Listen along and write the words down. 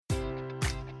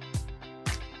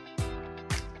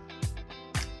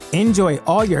Enjoy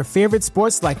all your favorite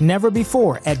sports like never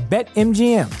before at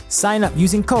BetMGM. Sign up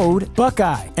using code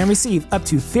Buckeye and receive up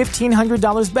to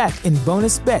 $1,500 back in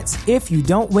bonus bets if you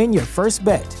don't win your first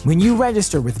bet. When you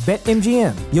register with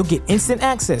BetMGM, you'll get instant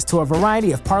access to a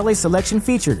variety of parlay selection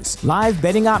features, live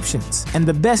betting options, and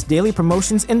the best daily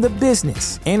promotions in the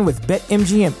business. And with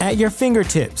BetMGM at your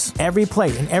fingertips, every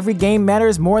play and every game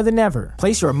matters more than ever.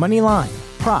 Place your money line,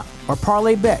 prop, or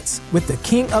parlay bets with the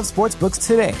king of sportsbooks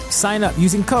today. Sign up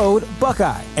using code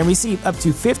Buckeye and receive up to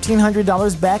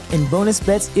 $1,500 back in bonus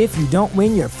bets if you don't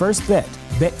win your first bet.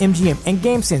 BetMGM and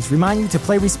GameSense remind you to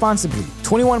play responsibly.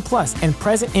 21 plus and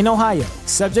present in Ohio,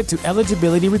 subject to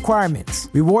eligibility requirements.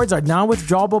 Rewards are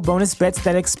non-withdrawable bonus bets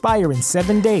that expire in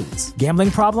 7 days. Gambling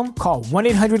problem? Call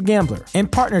 1-800-GAMBLER. In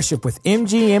partnership with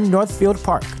MGM Northfield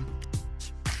Park.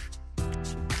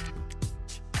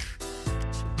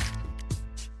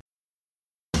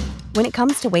 When it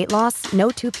comes to weight loss,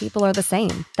 no two people are the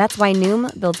same. That's why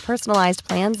Noom builds personalized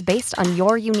plans based on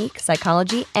your unique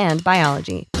psychology and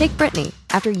biology. Take Brittany.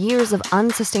 After years of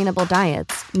unsustainable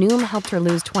diets, Noom helped her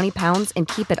lose 20 pounds and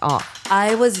keep it off.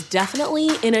 I was definitely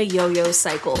in a yo-yo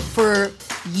cycle for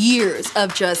years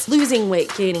of just losing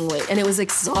weight, gaining weight, and it was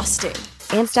exhausting.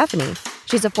 And Stephanie.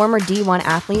 She's a former D1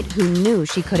 athlete who knew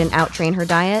she couldn't outtrain her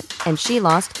diet, and she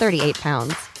lost 38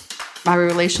 pounds. My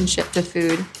relationship to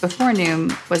food before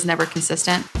Noom was never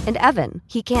consistent. And Evan,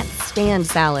 he can't stand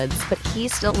salads, but he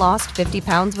still lost 50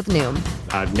 pounds with Noom.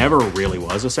 I never really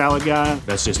was a salad guy.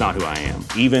 That's just not who I am.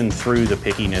 Even through the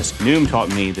pickiness, Noom taught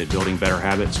me that building better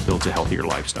habits builds a healthier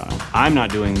lifestyle. I'm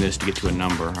not doing this to get to a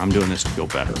number. I'm doing this to feel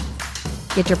better.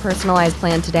 Get your personalized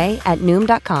plan today at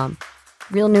Noom.com.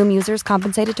 Real Noom users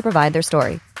compensated to provide their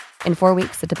story. In 4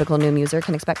 weeks, the typical Noom user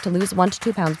can expect to lose 1 to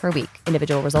 2 pounds per week.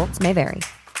 Individual results may vary.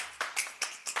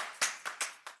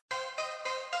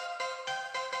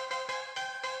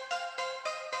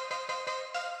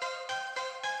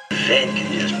 Fed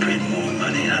can just print more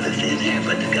money out of thin air,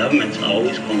 but the government's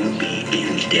always going to be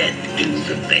in debt to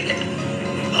the Fed.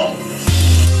 Always.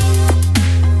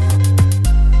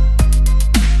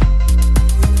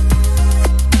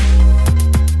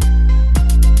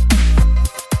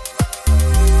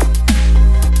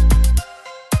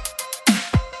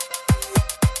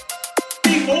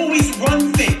 They always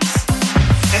run things,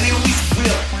 and they always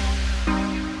will.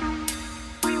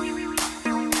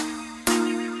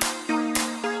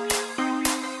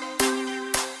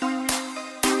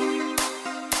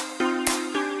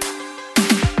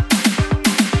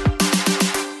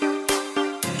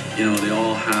 You know, they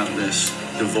all have this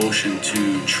devotion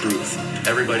to truth.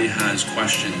 Everybody has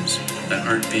questions that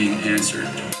aren't being answered.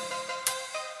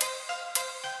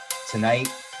 Tonight,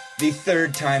 the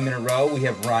third time in a row, we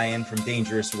have Ryan from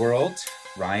Dangerous World.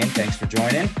 Ryan, thanks for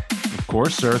joining. Of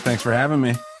course, sir. Thanks for having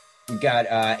me. We got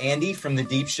Andy from the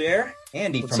Deep Share.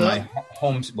 Andy What's from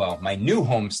up? my new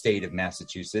home state of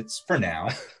Massachusetts for now.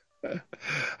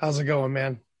 How's it going,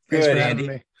 man? Thanks Good, for having Andy.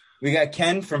 me. We got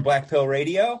Ken from Black Pill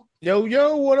Radio.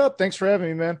 Yo, what up? Thanks for having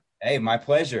me, man. Hey, my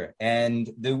pleasure. And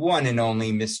the one and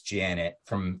only Miss Janet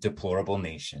from Deplorable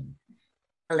Nation.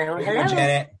 Hello.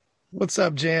 Janet. What's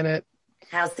up, Janet?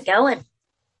 How's it going?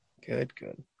 Good.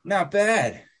 Not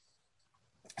bad.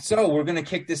 So we're going to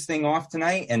kick this thing off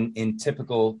tonight. And in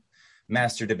typical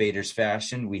Master Debaters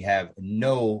fashion, we have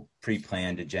no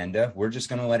pre-planned agenda. We're just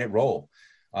going to let it roll.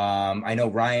 I know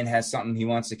Ryan has something he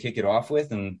wants to kick it off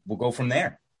with, and we'll go from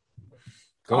there.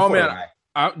 Go for it, Ryan.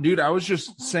 Dude, I was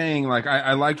just saying, like,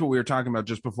 I liked what we were talking about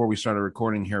just before we started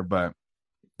recording here, but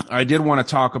I did want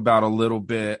to talk about a little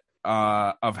bit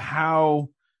of how,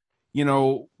 you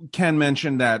know, Ken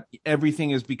mentioned that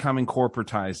everything is becoming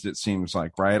corporatized, it seems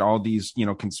like, right? All these, you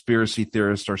know, conspiracy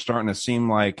theorists are starting to seem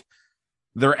like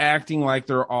they're acting like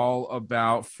they're all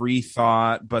about free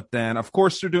thought, but then, of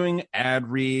course, they're doing ad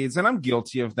reads, and I'm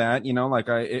guilty of that. You know, like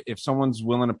if someone's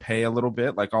willing to pay a little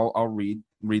bit, like I'll read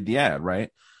the ad, right?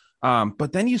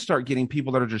 But then you start getting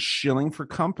people that are just shilling for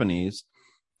companies.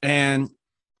 And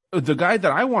the guy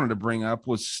that I wanted to bring up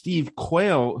was Steve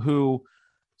Quayle, who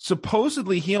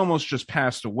supposedly he almost just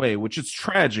passed away, which is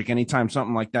tragic anytime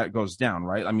something like that goes down,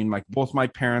 right? I mean, like both my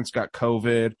parents got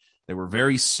COVID. They were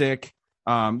very sick.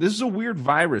 This is a weird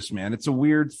virus, man. It's a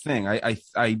weird thing.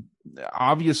 I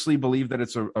obviously believe that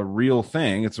it's a real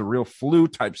thing. It's a real flu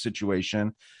type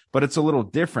situation, but it's a little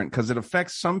different because it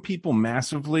affects some people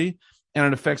massively and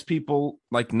it affects people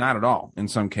like not at all in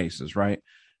some cases, right?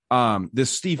 This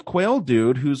Steve Quayle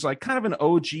dude, who's like kind of an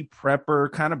OG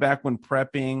prepper, kind of back when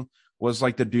prepping was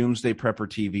like the Doomsday Prepper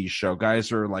TV show.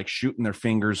 Guys are like shooting their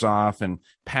fingers off and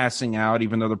passing out,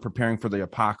 even though they're preparing for the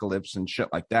apocalypse and shit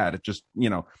like that. It just,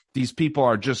 you know, these people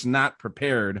are just not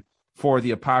prepared for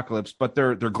the apocalypse, but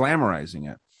they're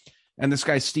glamorizing it. And this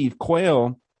guy, Steve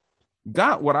Quayle,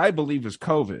 got what I believe is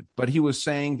COVID, but he was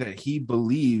saying that he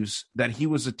believes that he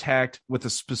was attacked with a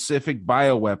specific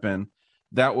bioweapon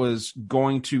that was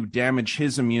going to damage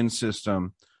his immune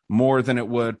system more than it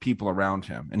would people around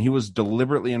him. And he was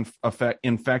deliberately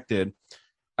infected,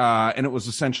 and it was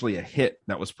essentially a hit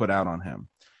that was put out on him.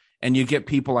 And you get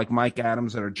people like Mike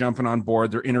Adams that are jumping on board.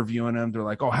 They're interviewing him. They're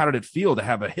like, oh, how did it feel to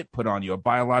have a hit put on you, a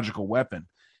biological weapon?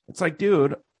 It's like,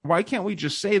 dude, why can't we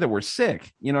just say that we're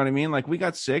sick? You know what I mean? Like, we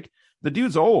got sick. The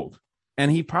dude's old, and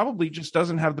he probably just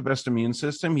doesn't have the best immune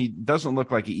system. He doesn't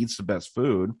look like he eats the best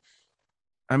food.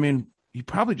 I mean, he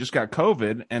probably just got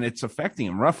COVID, and it's affecting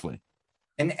him roughly.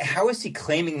 And how is he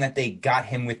claiming that they got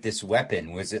him with this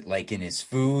weapon? Was it like in his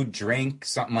food, drink,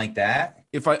 something like that?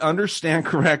 If I understand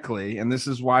correctly, and this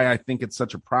is why I think it's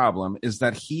such a problem, is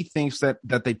that he thinks that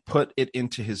they put it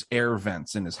into his air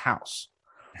vents in his house.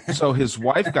 So his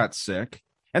wife got sick.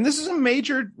 And this is a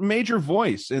major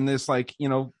voice in this, like, you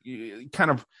know,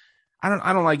 kind of, I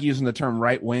don't like using the term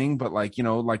right wing, but like, you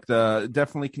know, like the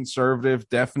definitely conservative,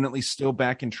 definitely still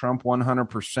backing Trump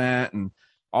 100% and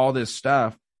all this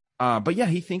stuff. But yeah,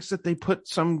 he thinks that they put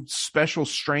some special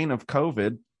strain of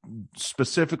COVID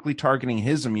specifically targeting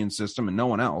his immune system and no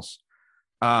one else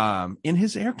in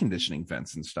his air conditioning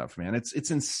vents and stuff, man.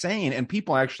 It's insane. And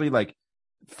people actually like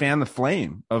fan the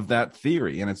flame of that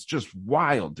theory, and it's just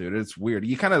wild, dude. It's weird.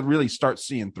 You kind of really start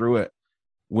seeing through it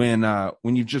when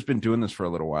you've just been doing this for a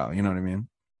little while. You know what I mean?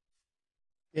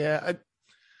 Yeah.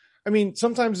 I mean,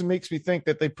 sometimes it makes me think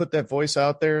that they put that voice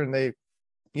out there and they,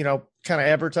 you know, kind of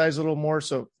advertise a little more.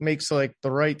 So it makes like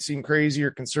the right seem crazy or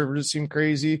conservatives seem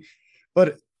crazy,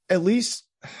 but at least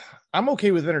I'm okay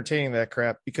with entertaining that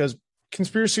crap, because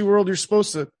conspiracy world, you're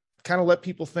supposed to kind of let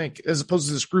people think, as opposed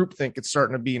to this group think it's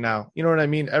starting to be now. You know what I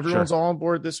mean? Everyone's all on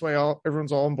board this way.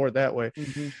 Everyone's all on board that way.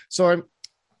 Mm-hmm. So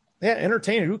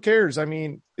entertaining. Who cares? I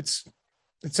mean, it's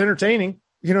entertaining.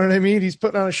 You know what I mean? He's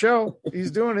putting on a show.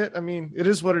 He's doing it. I mean, it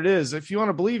is what it is. If you want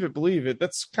to believe it, believe it.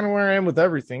 That's kind of where I am with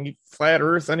everything. Flat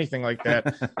earth, anything like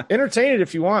that. Entertain it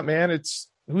if you want, man. It's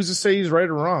who's to say he's right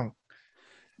or wrong?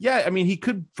 Yeah. I mean, he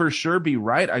could for sure be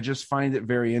right. I just find it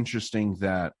very interesting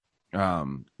that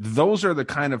those are the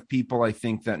kind of people I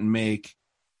think that make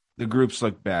the groups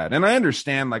look bad. And I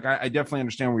understand, like, I definitely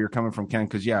understand where you're coming from, Ken,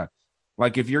 because yeah,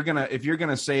 like if you're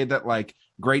gonna say that like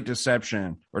Great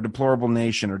Deception or Deplorable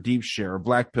Nation or Deep Share or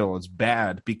Black Pill is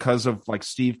bad because of like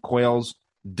Steve Quayle's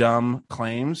dumb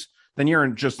claims, then you're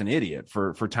just an idiot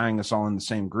for tying us all in the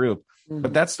same group. Mm-hmm.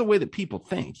 But that's the way that people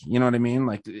think, you know what I mean?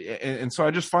 Like, and so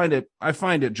I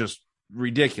find it just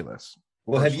ridiculous.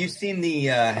 Well, have you seen the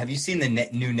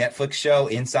new Netflix show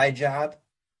Inside Job?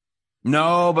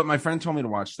 No, but my friend told me to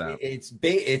watch that.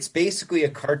 It's basically a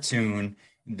cartoon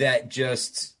that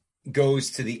just goes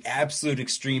to the absolute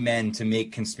extreme end to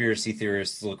make conspiracy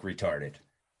theorists look retarded.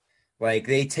 Like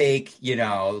they take, you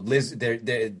know,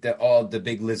 all the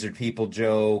big lizard people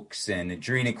jokes and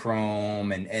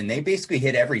adrenochrome, and they basically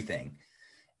hit everything.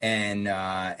 And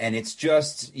it's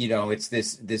just, you know, it's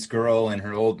this girl and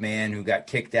her old man who got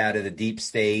kicked out of the deep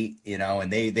state, you know,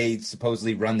 and they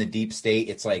supposedly run the deep state.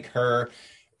 It's like her,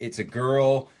 it's a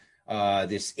girl,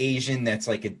 this Asian that's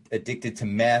like addicted to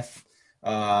meth,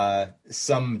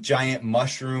 some giant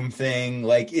mushroom thing.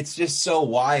 Like, it's just so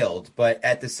wild. But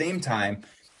at the same time,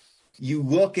 you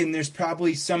look and there's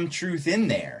probably some truth in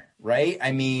there, right?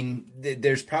 I mean,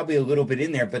 there's probably a little bit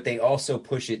in there, but they also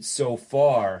push it so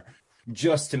far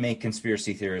just to make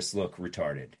conspiracy theorists look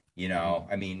retarded, you know?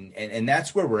 I mean, and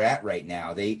that's where we're at right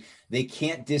now. They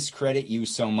can't discredit you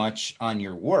so much on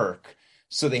your work,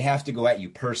 so they have to go at you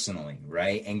personally,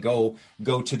 right? And go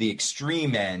to the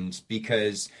extreme end,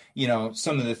 because, you know,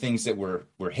 some of the things that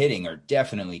we're hitting are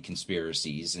definitely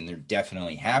conspiracies and they're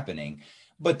definitely happening.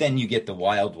 But then you get the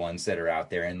wild ones that are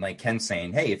out there, and like Ken's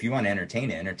saying, hey, if you want to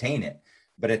entertain it.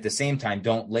 But at the same time,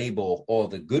 don't label all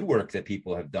the good work that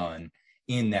people have done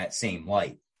in that same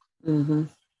light. Mm-hmm.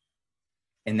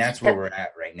 And that's where we're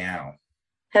at right now.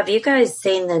 Have you guys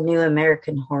seen the new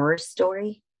American Horror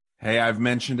Story? Hey, I've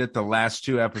mentioned it the last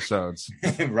 2 episodes.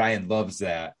 Ryan loves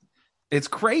that. It's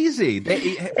crazy.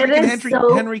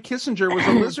 Henry Kissinger was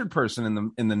a lizard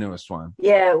person in the newest one.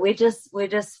 Yeah, we just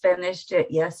finished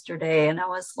it yesterday, and I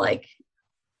was like,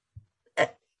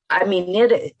 I mean,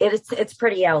 it's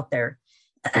pretty out there.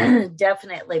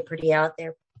 Definitely pretty out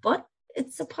there, but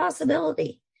it's a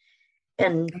possibility.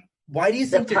 And why do you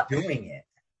think they're doing it?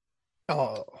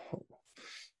 Oh,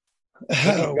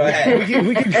 Go ahead.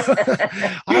 We can go,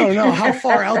 I don't know. How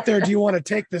far out there do you want to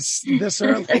take this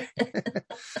early?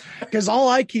 Because all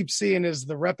I keep seeing is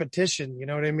the repetition, you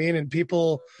know what I mean? And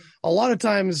people, a lot of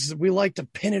times we like to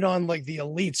pin it on like the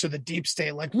elites or the deep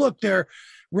state. Like, look, they're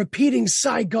repeating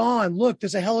Saigon. Look,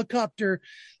 there's a helicopter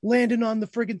landing on the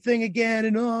friggin' thing again.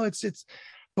 And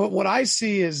but what I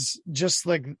see is just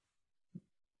like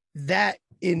that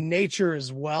in nature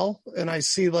as well. And I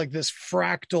see like this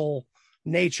fractal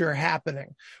nature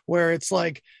happening where it's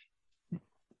like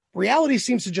reality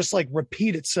seems to just like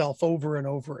repeat itself over and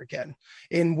over again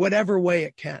in whatever way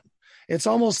it can. It's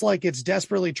almost like it's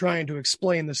desperately trying to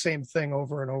explain the same thing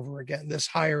over and over again, this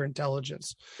higher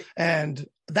intelligence. And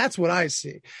that's what I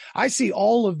see. I see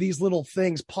all of these little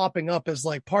things popping up as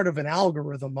like part of an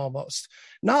algorithm almost,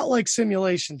 not like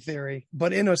simulation theory,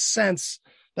 but in a sense,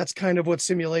 that's kind of what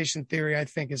simulation theory, I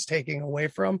think, is taking away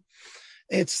from.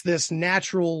 It's this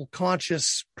natural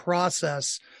conscious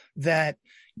process that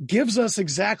gives us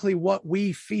exactly what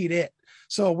we feed it.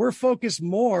 So we're focused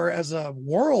more as a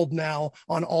world now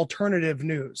on alternative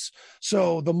news.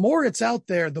 So the more it's out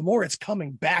there, the more it's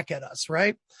coming back at us,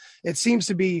 right? It seems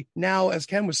to be now, as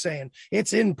Ken was saying,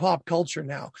 it's in pop culture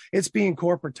now. It's being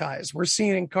corporatized. We're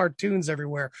seeing it in cartoons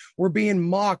everywhere. We're being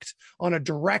mocked on a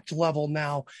direct level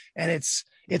now. And it's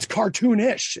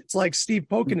cartoonish. It's like Steve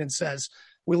Pokinen says,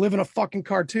 we live in a fucking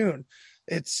cartoon.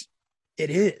 It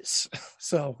is.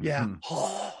 So yeah.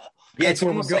 Yeah, it's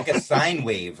almost like a sine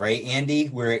wave, right, Andy,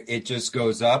 where it just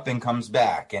goes up and comes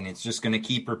back, and it's just going to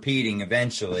keep repeating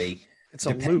eventually, it's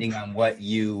a depending loop on what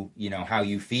how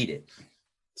you feed it.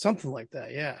 Something like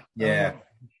that, yeah. Yeah.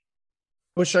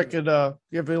 Wish I could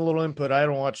give a little input. I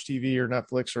don't watch TV or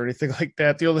Netflix or anything like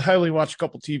that. I only watch a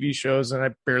couple TV shows, and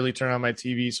I barely turn on my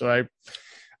TV, so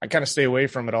I kind of stay away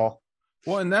from it all.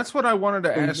 Well, and that's what I wanted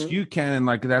to ask you, Ken, and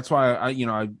like that's why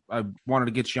I wanted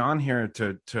to get you on here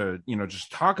to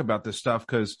just talk about this stuff,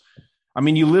 because I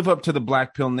mean you live up to the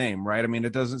black pill name, right? I mean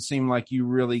it doesn't seem like you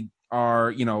really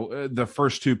are, the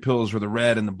first two pills were the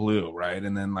red and the blue, right?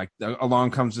 And then like along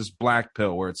comes this black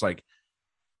pill where it's like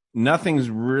nothing's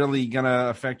really gonna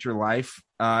affect your life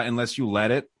unless you let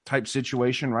it type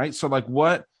situation, right? So like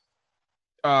what?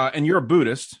 And you're a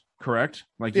Buddhist, correct?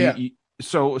 Like yeah.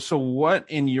 So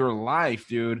what in your life,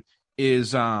 dude,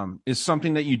 is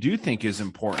something that you do think is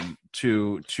important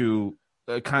to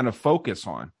kind of focus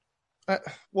on?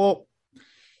 Well,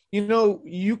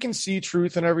 you can see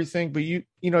truth and everything, but you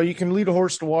can lead a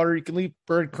horse to water. You can leave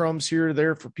breadcrumbs here or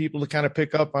there for people to kind of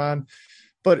pick up on.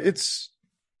 But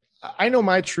I know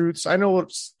my truths. I know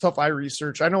what stuff I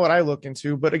research. I know what I look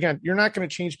into. But again, you're not going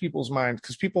to change people's minds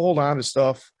because people hold on to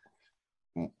stuff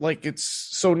like it's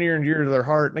so near and dear to their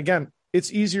heart. And again,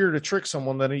 it's easier to trick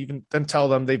someone than tell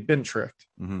them they've been tricked.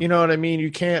 Mm-hmm. You know what I mean? You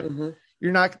can't,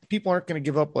 people aren't going to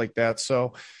give up like that.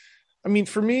 So, I mean,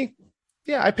 for me,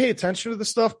 yeah, I pay attention to the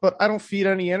stuff, but I don't feed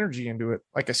any energy into it.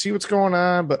 Like I see what's going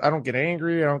on, but I don't get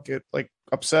angry. I don't get like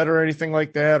upset or anything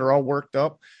like that, or all worked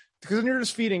up, because then you're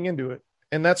just feeding into it.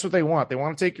 And that's what they want. They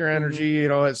want to take your energy,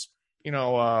 as,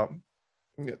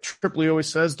 Tripoli always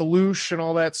says, the loosh and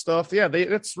all that stuff. Yeah,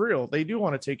 it's real. They do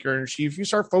want to take your energy. If you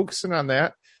start focusing on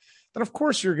that, then of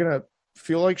course you're going to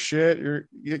feel like shit. You're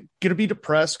going to be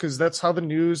depressed because that's how the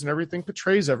news and everything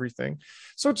portrays everything.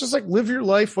 So it's just like live your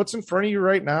life, what's in front of you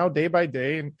right now, day by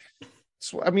day. And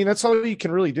so, I mean, that's all you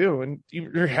can really do. And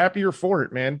you're happier for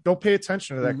it, man. Don't pay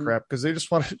attention to that crap because they just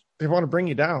want to bring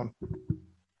you down.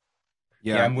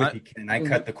 Yeah, I'm with you, Ken. I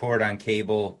cut the cord on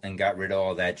cable and got rid of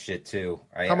all that shit too.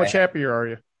 How much happier are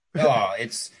you?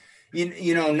 It's,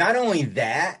 not only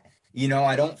that,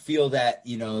 I don't feel that,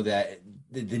 that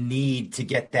the need to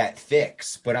get that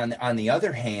fix. But on the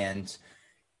other hand,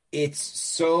 it's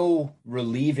so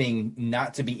relieving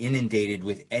not to be inundated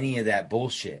with any of that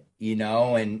bullshit,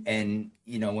 and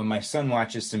when my son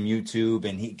watches some YouTube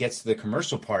and he gets to the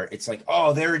commercial part, it's like,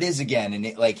 oh, there it is again. And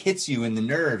it like hits you in the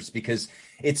nerves because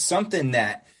it's something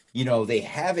that, they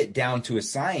have it down to a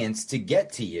science to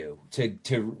get to you,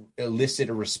 to elicit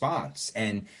a response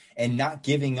and not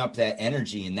giving up that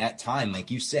energy and that time. Like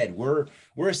you said, we're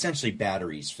essentially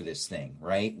batteries for this thing,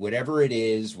 right? Whatever it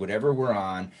is, whatever we're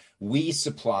on, we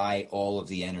supply all of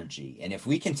the energy. And if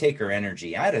we can take our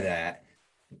energy out of that,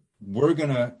 we're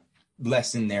going to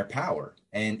lessen their power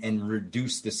and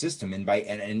reduce the system. And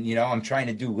I'm trying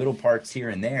to do little parts here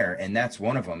and there, and that's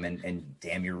one of them. And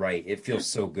damn, you're right. It feels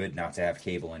so good not to have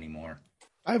cable anymore.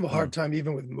 I have a hard time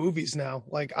even with movies now.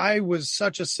 Like I was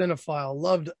such a cinephile,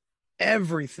 loved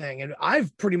everything. And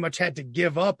I've pretty much had to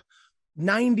give up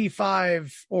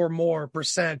 95 or more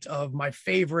 % of my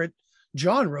favorite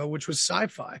genre, which was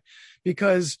sci-fi,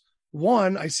 because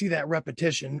one, I see that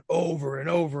repetition over and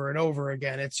over and over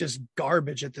again. It's just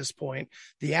garbage at this point.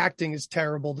 The acting is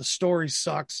terrible. The story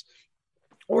sucks.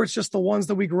 Or it's just the ones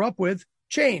that we grew up with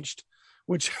changed,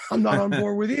 which I'm not on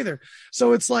board with either.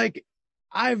 So it's like,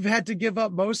 I've had to give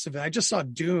up most of it. I just saw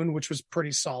Dune, which was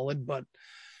pretty solid, but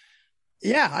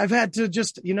yeah, I've had to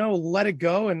just, let it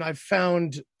go. And I've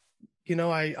found,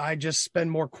 I just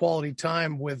spend more quality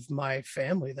time with my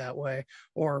family that way,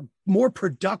 or more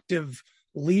productive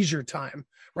leisure time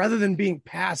rather than being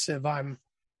passive. I'm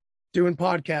doing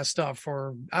podcast stuff,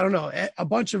 or I don't know, a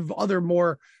bunch of other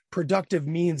more productive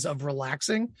means of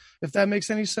relaxing, if that makes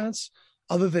any sense,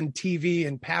 other than TV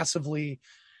and passively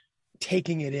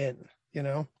taking it in,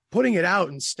 putting it out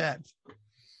instead.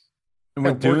 And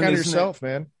with Dune, work on yourself,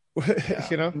 man.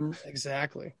 Yeah.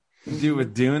 Exactly. Dude,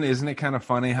 with Dune, isn't it kind of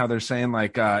funny how they're saying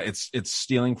like it's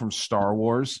stealing from Star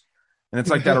Wars? And it's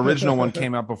like that original one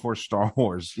came out before Star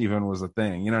Wars even was a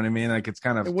thing. You know what I mean? Like it's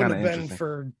kind of it wouldn't have interesting. been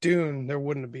for Dune, there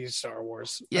wouldn't be Star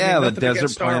Wars. Yeah, the nothing against desert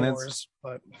Star planets. Wars,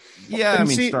 but Yeah, I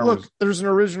mean, see, Star look, Wars. there's an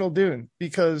original Dune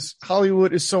because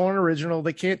Hollywood is so unoriginal.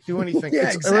 They can't do anything.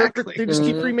 Yeah, exactly. They just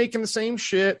keep remaking the same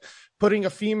shit, putting a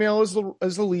female as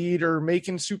the lead, or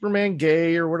making Superman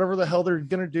gay, or whatever the hell they're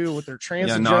gonna do with their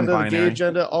trans agenda, the non-binary. gay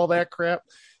agenda, all that crap.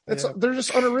 They're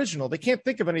just unoriginal. They can't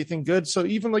think of anything good. So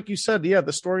even like you said, yeah,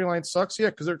 the storyline sucks. Yeah,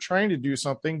 because they're trying to do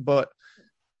something, but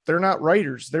they're not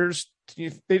writers.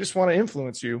 They just want to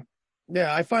influence you.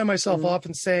 Yeah, I find myself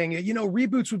often saying,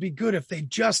 reboots would be good if they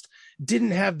just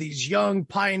didn't have these young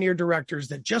pioneer directors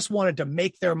that just wanted to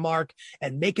make their mark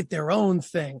and make it their own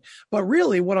thing. But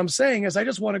really what I'm saying is I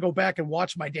just want to go back and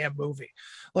watch my damn movie.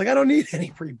 Like, I don't need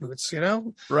any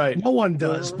reboots, Right. No one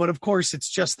does. But of course, it's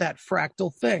just that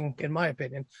fractal thing, in my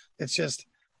opinion. It's just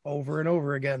over and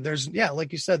over again.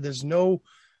 Like you said,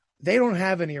 they don't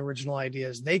have any original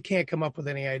ideas. They can't come up with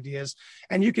any ideas.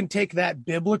 And you can take that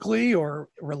biblically or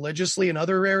religiously in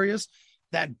other areas.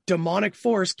 That demonic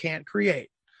force can't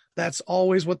create. That's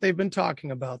always what they've been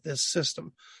talking about, this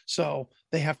system. So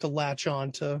they have to latch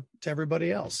on to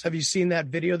everybody else. Have you seen that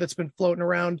video that's been floating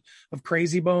around of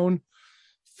Crazy Bone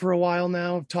for a while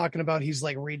now, talking about he's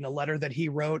like reading a letter that he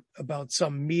wrote about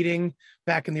some meeting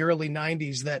back in the early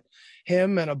 90s that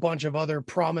him and a bunch of other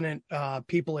prominent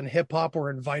people in hip hop were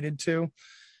invited to.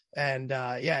 And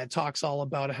it talks all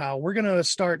about how we're going to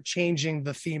start changing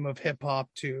the theme of hip hop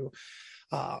to,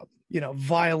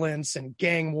 violence and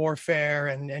gang warfare.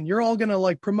 And you're all going to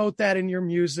like promote that in your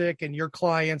music, and your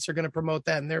clients are going to promote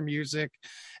that in their music.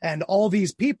 And all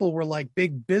these people were like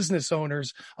big business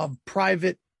owners of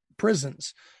private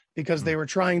prisons, because they were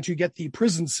trying to get the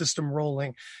prison system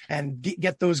rolling and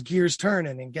get those gears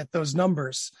turning and get those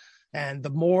numbers. And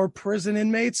the more prison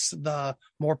inmates, the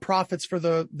more profits for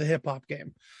the hip hop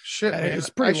game. Shit, man. It's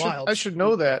pretty wild. Oh, I should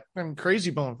know that. I'm Crazy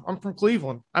Bone. I'm from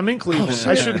Cleveland. I'm in Cleveland.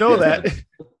 I should know that.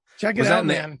 Check it out,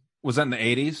 man. Was that in the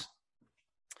 80s?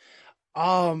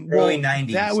 Early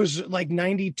 90s. That was like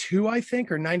 92, I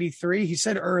think, or 93. He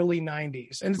said early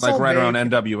 90s. And it's like all right vague.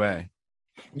 around NWA.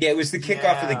 Yeah, it was the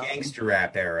kickoff of the gangster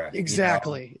rap era.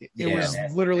 Exactly. It was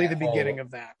literally the beginning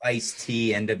of that.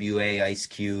 Ice-T, NWA, Ice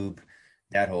Cube,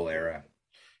 that whole era.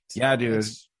 Yeah, dude.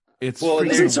 It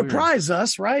doesn't surprise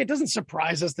us, right? It doesn't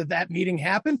surprise us that meeting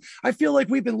happened. I feel like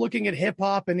we've been looking at hip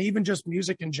hop and even just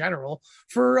music in general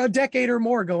for a decade or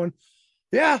more going,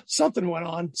 yeah, something went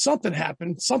on, something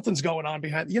happened, something's going on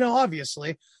behind,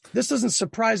 obviously this doesn't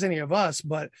surprise any of us,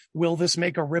 but will this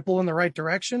make a ripple in the right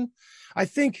direction? I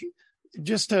think,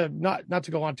 just to not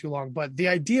to go on too long, but the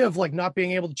idea of like not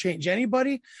being able to change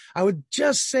anybody, I would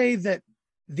just say that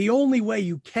the only way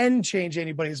you can change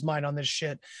anybody's mind on this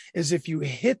shit is if you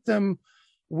hit them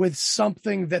with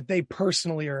something that they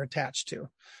personally are attached to,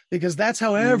 because that's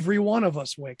how every one of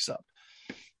us wakes up,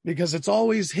 because it's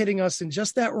always hitting us in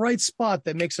just that right spot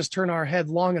that makes us turn our head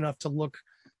long enough to look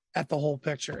at the whole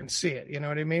picture and see it. You know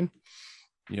what I mean?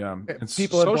 Yeah.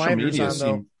 People have blinders on,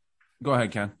 though. Go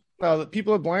ahead, Ken. No, the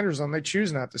people have blinders on. They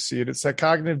choose not to see it. It's that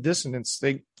cognitive dissonance.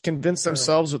 They convince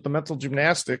themselves with the mental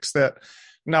gymnastics that,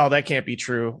 no, that can't be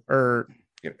true, or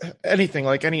anything,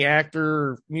 like any actor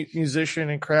or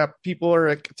musician and crap. People are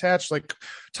like attached, like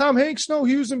Tom Hanks. No,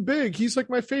 he was in Big. He's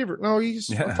like my favorite. No, he's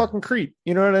a fucking creep.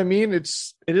 You know what I mean? It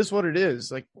is what it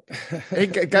is. Like, hey,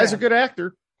 guy's a good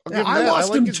actor. I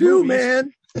lost him too,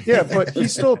 man. Yeah, but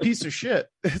he's still a piece of shit.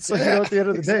 It's like, at the end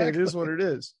of the day, it is what it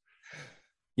is.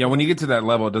 Yeah, when you get to that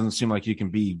level, it doesn't seem like you can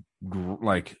be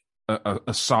like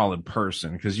a solid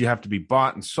person, because you have to be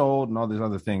bought and sold and all these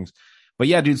other things. But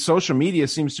yeah, dude, social media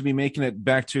seems to be making it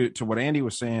back to what Andy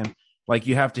was saying. Like,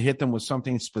 you have to hit them with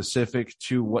something specific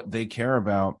to what they care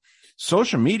about.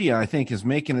 social media, I think, is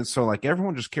making it so like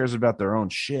everyone just cares about their own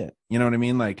shit. You know what I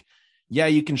mean? Like, yeah,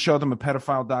 you can show them a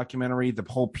pedophile documentary. The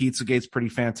whole Pizzagate's pretty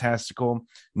fantastical.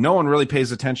 No one really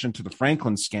pays attention to the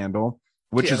Franklin scandal,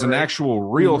 which is an actual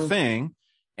real thing.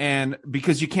 And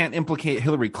because you can't implicate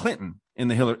Hillary Clinton in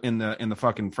the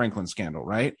fucking Franklin scandal,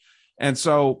 right? And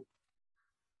so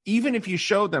even if you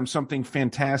showed them something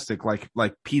fantastic like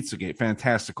Pizzagate,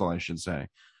 fantastical, I should say,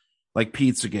 like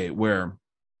Pizzagate, where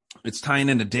it's tying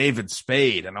into David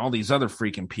Spade and all these other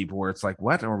freaking people, where it's like,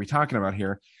 what are we talking about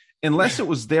here? Unless it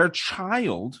was their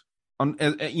child,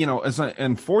 you know, as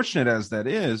unfortunate as that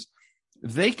is,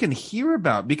 they can hear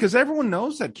about, because everyone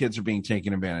knows that kids are being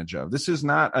taken advantage of. This is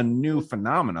not a new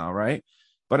phenomena, right?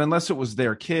 But unless it was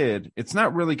their kid, it's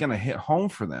not really going to hit home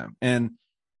for them. And,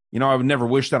 you know, I would never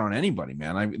wish that on anybody,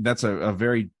 man. That's a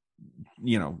very,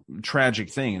 you know,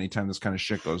 tragic thing anytime this kind of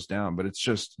shit goes down. But it's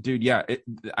just, dude, yeah,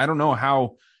 I don't know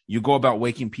how you go about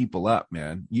waking people up,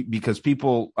 man, because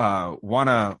people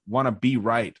want to be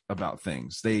right about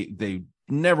things. They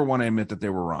never want to admit that they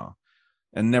were wrong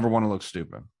and never want to look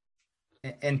stupid.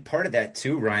 And part of that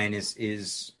too, Ryan,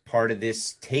 is part of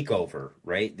this takeover,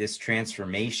 right? This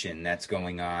transformation that's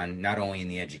going on, not only in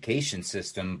the education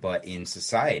system, but in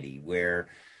society, where,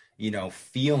 you know,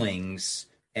 feelings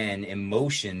and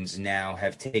emotions now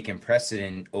have taken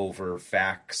precedent over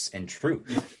facts and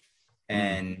truth.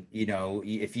 And, you know,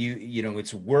 if you know,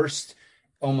 it's worse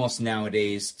almost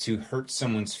nowadays to hurt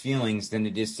someone's feelings than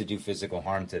it is to do physical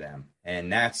harm to them.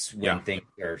 And that's when things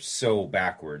are so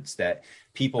backwards, that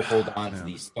people hold on to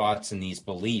these thoughts and these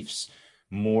beliefs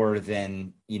more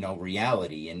than, you know,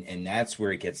 reality. And that's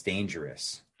where it gets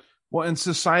dangerous. Well, and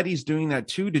society's doing that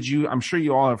too. I'm sure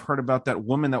you all have heard about that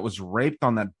woman that was raped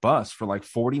on that bus for like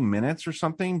 40 minutes or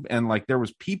something. And like there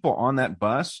was people on that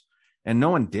bus and no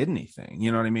one did anything.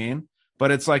 You know what I mean? But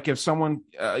it's like if someone,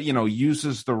 you know,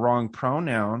 uses the wrong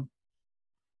pronoun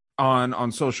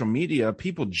on social media,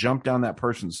 people jump down that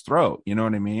person's throat. You know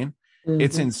what I mean? Mm-hmm.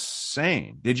 It's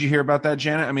insane. Did you hear about that,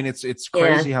 Janet? I mean, it's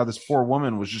crazy how this poor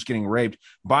woman was just getting raped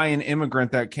by an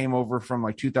immigrant that came over from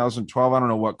like 2012. I don't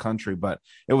know what country, but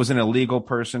it was an illegal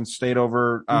person, stayed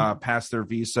over past their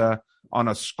visa on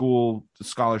a school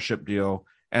scholarship deal,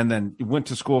 and then went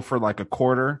to school for like a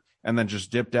quarter and then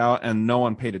just dipped out, and no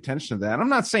one paid attention to that. I'm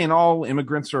not saying all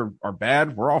immigrants are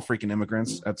bad. We're all freaking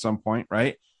immigrants at some point,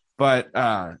 right? But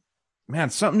man,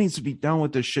 something needs to be done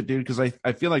with this shit, dude, because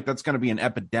I feel like that's going to be an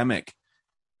epidemic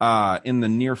in the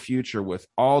near future with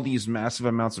all these massive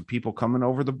amounts of people coming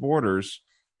over the borders.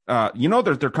 You know,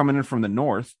 they're coming in from the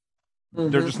north. Mm-hmm.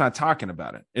 They're just not talking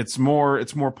about it. It's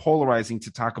more polarizing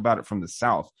to talk about it from the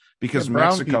south, because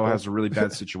Mexico has a really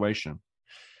bad situation.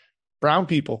 Brown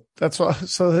people. That's why.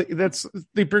 So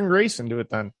they bring race into it.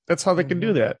 Then that's how they can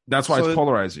do that. That's why it's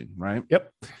polarizing, right?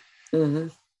 Yep. Mm-hmm.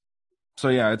 So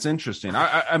yeah, it's interesting.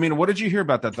 I mean, what did you hear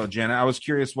about that though, Janet? I was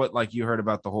curious what like you heard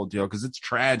about the whole deal, because it's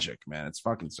tragic, man. It's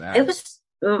fucking sad. It was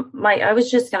I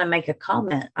was just going to make a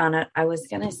comment on it. I was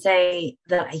going to say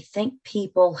that I think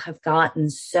people have gotten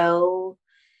so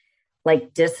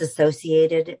like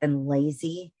disassociated and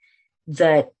lazy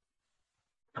that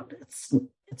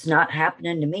it's not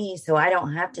happening to me, so I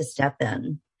don't have to step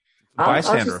in. I'll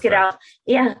just get out.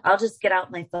 Yeah, I'll just get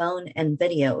out my phone and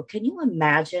video. Can you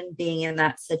imagine being in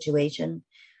that situation,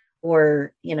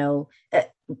 or, you know,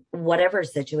 whatever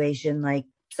situation, like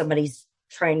somebody's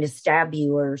trying to stab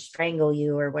you or strangle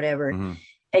you or whatever,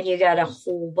 and you got a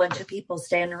whole bunch of people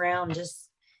standing around just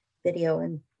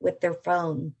videoing with their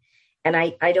phone. And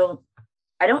I don't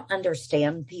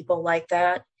understand people like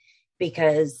that,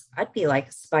 because I'd be like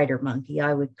a spider monkey.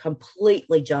 I would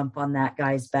completely jump on that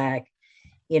guy's back,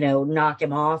 you know, knock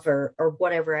him off or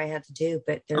whatever I had to do.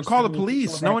 But or call the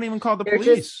police. No one even called the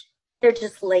police. They're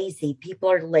just lazy.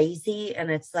 People are lazy. And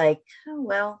it's like, oh,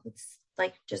 well, it's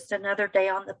like just another day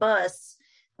on the bus.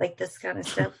 Like this kind of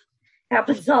stuff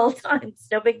happens all the time.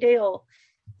 It's no big deal.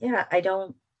 Yeah, I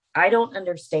don't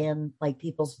understand like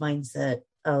people's mindset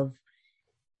of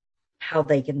how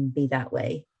they can be that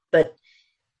way. But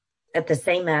at the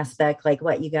same aspect, like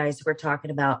what you guys were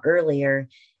talking about earlier,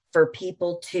 for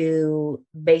people to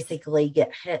basically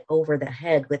get hit over the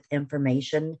head with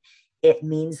information, it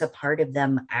means a part of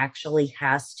them actually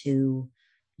has to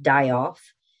die off,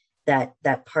 that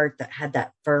part that had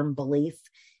that firm belief.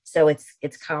 So it's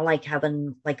kind of like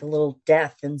having like a little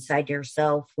death inside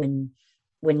yourself when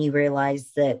you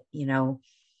realize that, you know,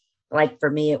 like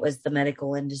for me, it was the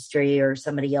medical industry, or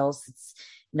somebody else, it's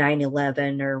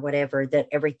 9/11 or whatever, that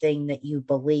everything that you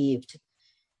believed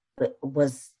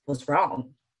was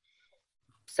wrong.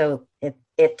 So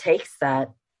it takes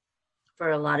that for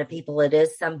a lot of people. It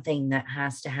is something that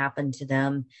has to happen to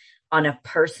them, on a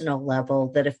personal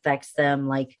level that affects them,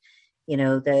 like, you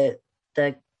know, the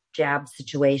jab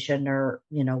situation or,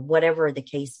 you know, whatever the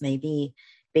case may be,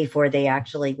 before they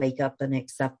actually wake up and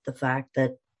accept the fact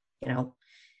that, you know,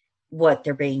 what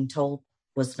they're being told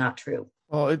was not true.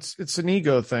 Well, it's an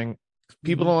ego thing.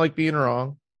 People don't like being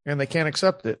wrong and they can't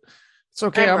accept it. It's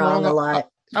okay. I'm wrong a lot.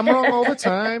 I'm wrong all the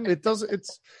time.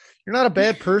 You're not a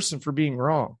bad person for being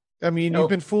wrong. I mean, You've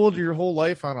been fooled your whole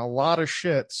life on a lot of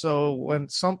shit. So when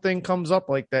something comes up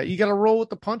like that, you got to roll with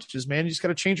the punches, man. You just got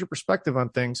to change your perspective on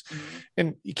things,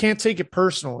 and you can't take it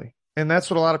personally. And that's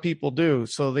what a lot of people do.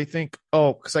 So they think,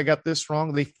 oh, because I got this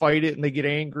wrong, they fight it and they get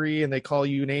angry and they call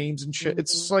you names and shit.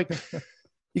 It's just like,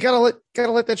 you gotta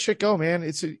let that shit go, man.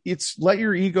 It's let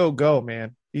your ego go,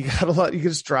 man. You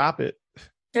just drop it.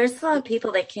 There's a lot of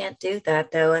people that can't do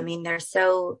that, though. I mean, they're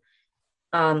so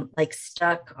like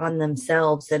stuck on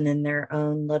themselves and in their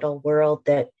own little world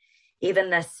that even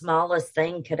the smallest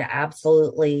thing could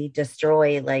absolutely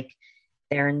destroy like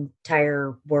their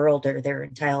entire world or their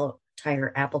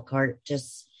entire apple cart.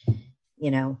 Just,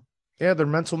 you know. Yeah, they're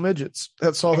mental midgets.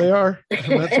 That's all they are.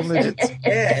 Mental midgets.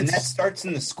 Yeah, and that starts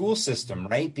in the school system,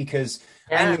 right? Because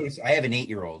I have an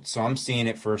 8-year-old, so I'm seeing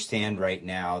it firsthand right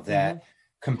now that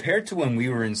compared to when we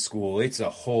were in school, it's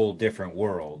a whole different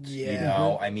world. Yeah. You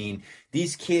know, I mean,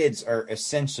 these kids are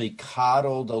essentially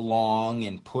coddled along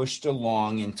and pushed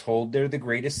along and told they're the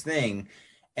greatest thing,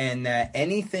 and that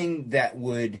anything that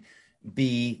would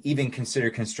be even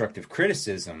considered constructive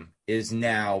criticism is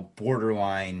now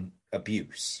borderline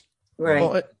abuse. Right.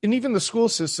 Well, and even the school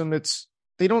system,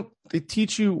 they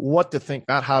teach you what to think,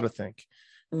 not how to think.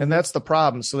 And that's the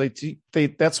problem. So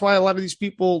that's why a lot of these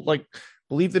people like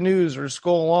believe the news or just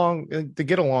go along to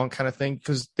get along kind of thing,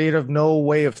 because they'd have no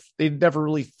way they'd never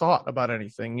really thought about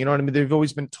anything. You know what I mean? They've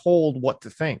always been told what to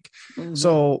think.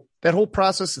 So that whole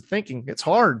process of thinking, it's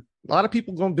hard. A lot of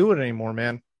people don't do it anymore,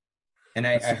 man. And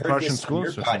I heard this on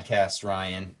your podcast,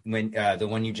 Ryan, when the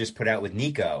one you just put out with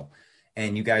Nico,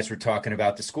 and you guys were talking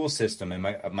about the school system. And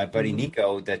my buddy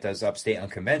Nico, that does Upstate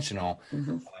Unconventional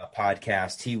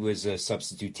podcast, he was a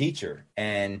substitute teacher,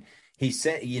 and he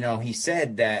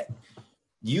said that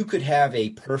you could have a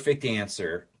perfect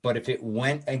answer, but if it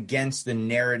went against the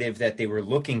narrative that they were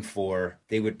looking for,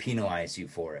 they would penalize you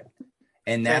for it.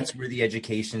 And that's where the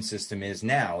education system is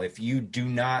now. If you do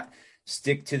not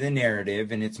stick to the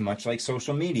narrative, and it's much like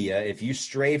social media, if you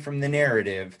stray from the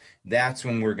narrative, that's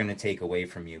when we're going to take away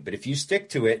from you. But if you stick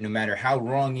to it, no matter how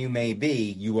wrong you may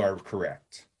be, you are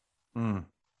correct.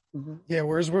 Yeah,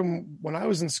 whereas when I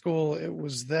was in school, it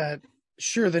was that,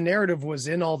 sure, the narrative was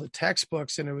in all the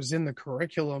textbooks and it was in the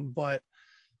curriculum, but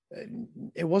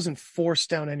it wasn't forced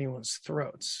down anyone's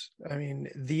throats. I mean,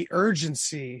 the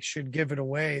urgency should give it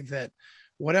away that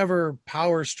whatever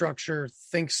power structure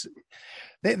thinks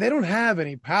they don't have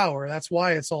any power. That's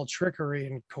why it's all trickery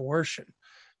and coercion.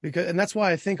 And that's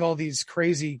why I think all these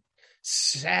crazy,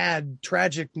 sad,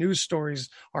 tragic news stories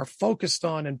are focused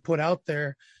on and put out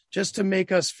there just to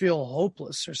make us feel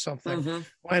hopeless or something,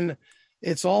 when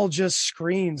it's all just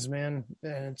screens, man.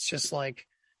 And it's just like,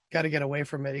 got to get away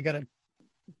from it. You got to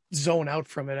zone out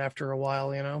from it after a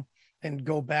while, you know, and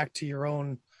go back to your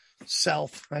own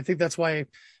self. I think that's why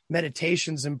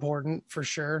meditation's important for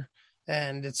sure.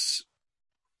 And it's,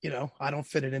 you know, I don't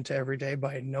fit it into every day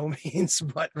by no means,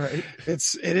 but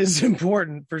it is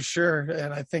important for sure.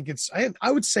 And I think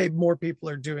I would say more people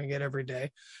are doing it every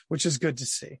day, which is good to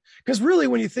see. Because really,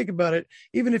 when you think about it,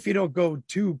 even if you don't go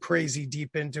too crazy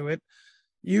deep into it,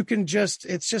 you can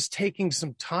it's just taking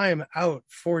some time out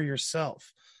for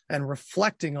yourself and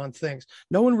reflecting on things.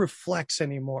 No one reflects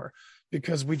anymore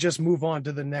because we just move on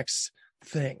to the next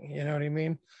thing. You know what I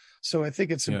mean? So I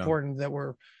think it's important that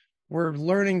we're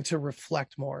learning to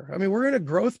reflect more. I mean, we're in a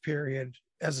growth period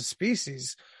as a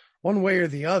species, one way or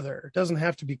the other. It doesn't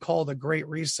have to be called a great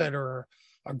reset or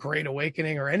a great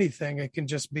awakening or anything. It can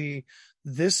just be,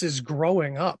 this is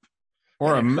growing up.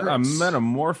 Or a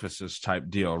metamorphosis type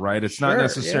deal, right? It's not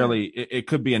necessarily, it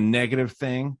could be a negative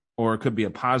thing or it could be a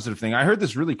positive thing. I heard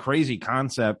this really crazy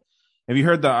concept. Have you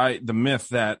heard the myth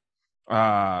that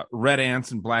red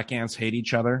ants and black ants hate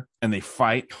each other and they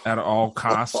fight at all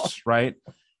costs, right?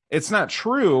 It's not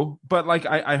true, but like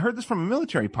I heard this from a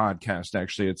military podcast,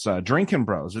 actually. It's Drinking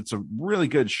Bros. It's a really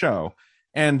good show.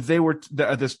 And they were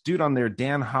this dude on there,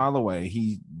 Dan Holloway,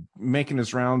 he making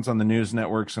his rounds on the news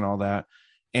networks and all that.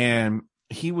 And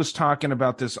he was talking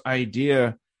about this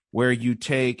idea where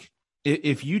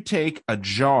if you take a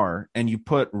jar and you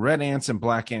put red ants and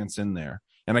black ants in there,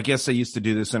 and I guess they used to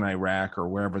do this in Iraq or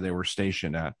wherever they were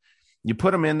stationed at, you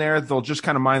put them in there, they'll just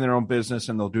kind of mind their own business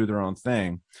and they'll do their own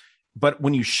thing. But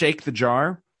when you shake the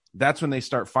jar, that's when they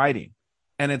start fighting.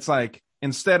 And it's like,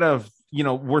 instead of,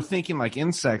 we're thinking like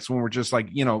insects when we're just like,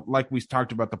 like we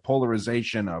talked about the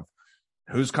polarization of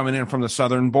who's coming in from the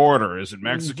southern border. Is it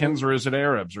Mexicans or is it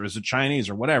Arabs or is it Chinese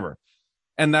or whatever?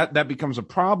 And that becomes a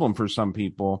problem for some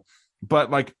people. But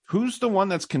like, who's the one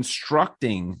that's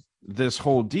constructing this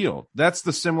whole deal? That's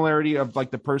the similarity of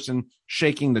like the person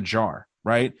shaking the jar,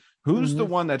 right? Who's the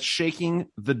one that's shaking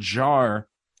the jar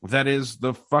that is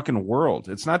the fucking world?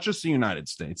 It's not just the United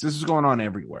States. This is going on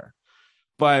everywhere.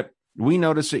 But we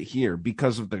notice it here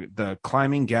because of the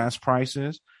climbing gas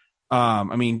prices.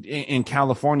 I mean, in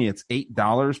California, it's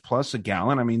 $8 plus a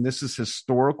gallon. I mean, this is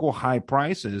historical high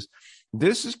prices.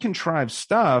 This is contrived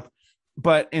stuff.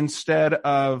 But instead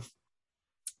of,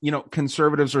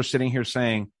 conservatives are sitting here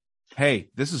saying, hey,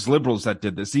 this is liberals that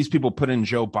did this. These people put in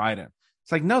Joe Biden.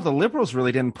 It's like, no, the liberals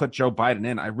really didn't put Joe Biden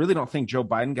in. I really don't think Joe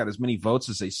Biden got as many votes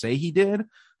as they say he did.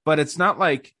 But it's not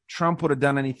like Trump would have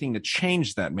done anything to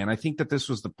change that, man. I think that this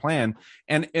was the plan.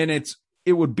 And it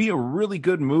would be a really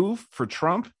good move for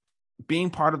Trump, being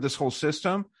part of this whole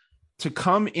system, to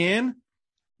come in,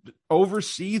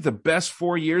 oversee the best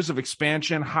 4 years of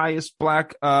expansion, lowest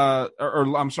black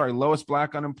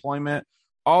unemployment,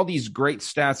 all these great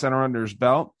stats that are under his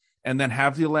belt, and then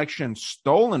have the election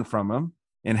stolen from him,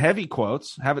 in heavy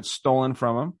quotes, have it stolen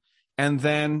from him, and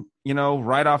then,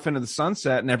 right off into the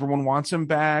sunset, and everyone wants him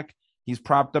back. He's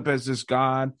propped up as this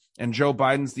god, and Joe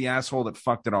Biden's the asshole that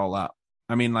fucked it all up.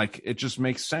 I mean, like, it just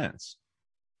makes sense.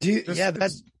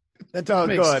 That does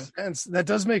make sense. That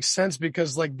does make sense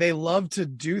because like they love to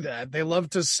do that. They love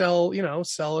to sell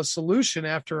a solution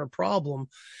after a problem,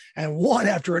 and one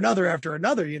after another,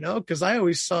 because I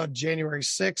always saw January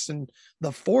 6th and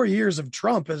the 4 years of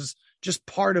Trump as just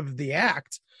part of the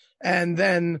act.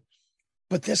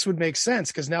 But this would make sense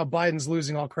because now Biden's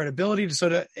losing all credibility.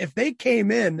 So if they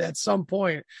came in at some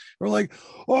point, we're like,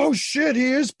 oh shit,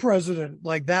 he is president.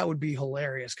 Like that would be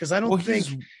hilarious because I don't think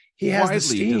he has the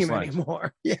steam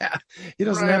anymore. Yeah, he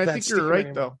doesn't have that. I think you're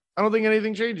right, though. I don't think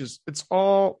anything changes. It's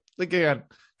all, again,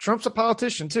 Trump's a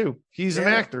politician, too. He's an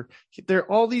actor.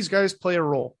 All these guys play a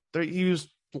role. He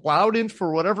was allowed in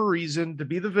for whatever reason to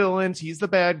be the villains. He's the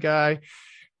bad guy.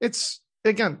 It's,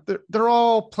 again, they're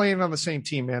all playing on the same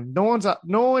team, man. No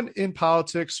one in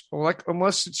politics, like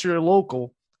unless it's your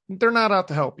local, they're not out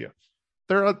to help you.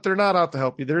 They're not out to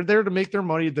help you. They're there to make their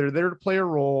money. They're there to play a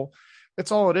role.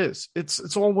 That's all it is.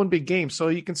 It's all one big game. So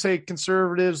you can say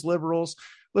conservatives, liberals.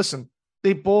 Listen,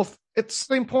 it's the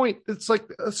same point. It's like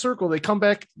a circle. They come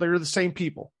back. They're the same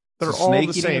people. They're all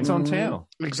the same. Its own tail.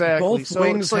 Exactly. Both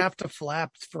wings have to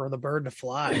flap for the bird to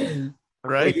fly.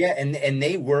 Right. Yeah, and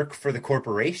they work for the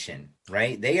corporation,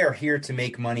 right? They are here to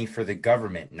make money for the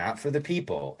government, not for the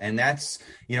people. And that's,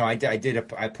 I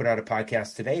put out a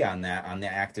podcast today on that, on the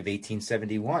Act of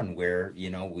 1871, where,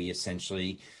 we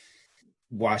essentially,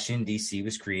 Washington, D.C.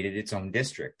 was created its own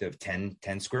district of 10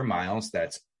 square miles.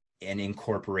 That's an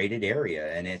incorporated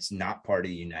area, and it's not part of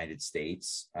the United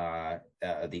States, the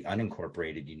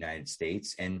unincorporated United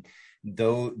States. And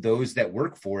those that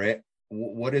work for it,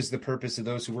 what is the purpose of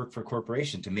those who work for a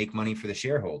corporation? To make money for the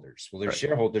shareholders. Well, their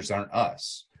shareholders aren't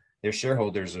us. Their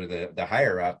shareholders are the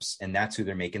higher ups, and that's who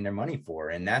they're making their money for.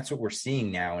 And that's what we're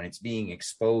seeing now, and it's being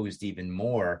exposed even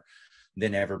more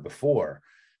than ever before.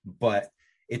 But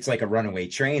it's like a runaway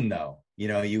train, though.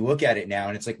 You look at it now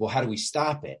and it's like, well, how do we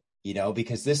stop it?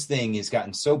 Because this thing has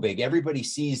gotten so big. Everybody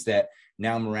sees that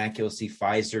now. Miraculously,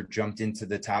 Pfizer jumped into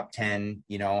the top 10,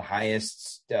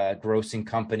 highest grossing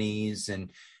companies,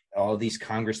 and all these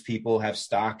Congress people have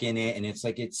stock in it. And it's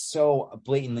like, it's so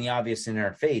blatantly obvious in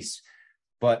our face.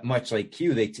 But much like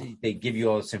Q, they give you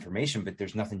all this information, but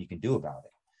there's nothing you can do about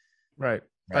it. Right.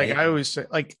 Like I always say,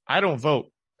 like, I don't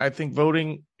vote. I think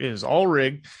voting is all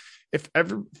rigged. If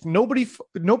nobody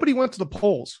went to the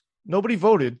polls, nobody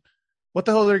voted, what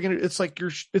the hell they're going to, it's like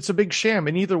it's a big sham.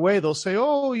 And either way, they'll say,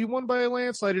 oh, you won by a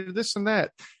landslide or this and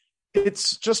that.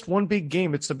 It's just one big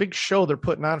game. It's a big show they're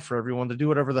putting on for everyone to do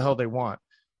whatever the hell they want.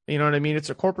 You know what I mean?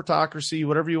 It's a corporatocracy,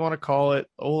 whatever you want to call it,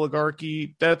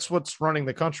 oligarchy. That's what's running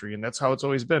the country. And that's how it's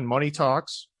always been. Money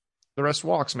talks, the rest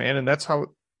walks, man. And that's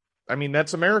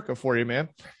that's America for you, man.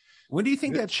 When do you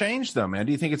think that changed, though, man?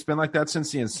 Do you think it's been like that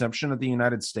since the inception of the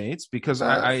United States? Because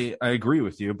I agree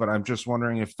with you, but I'm just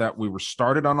wondering if that we were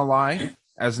started on a lie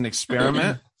as an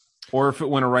experiment, or if it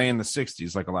went away in the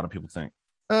 60s, like a lot of people think.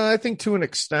 I think to an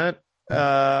extent,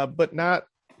 but not.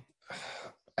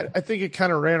 I think it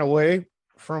kind of ran away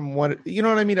from what, you know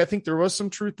what I mean? I think there was some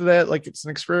truth to that. Like, it's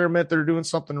an experiment. They're doing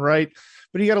something right.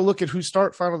 But you got to look at who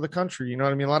founded the country. You know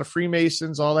what I mean? A lot of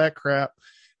Freemasons, all that crap.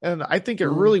 And I think it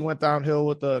really went downhill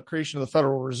with the creation of the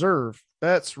Federal Reserve.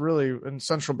 That's really in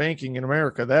central banking in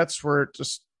America. That's where it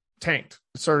just tanked.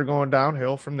 It started going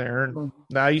downhill from there. And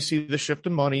now you see the shift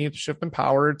in money, the shift in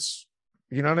power. It's,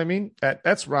 you know what I mean?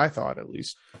 That's what I thought, at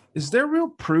least. Is there real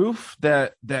proof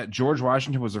that George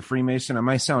Washington was a Freemason? I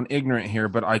might sound ignorant here,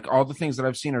 but like all the things that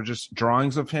I've seen are just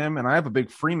drawings of him. And I have a big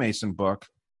Freemason book,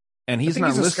 and he's not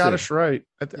listed. A Scottish Rite.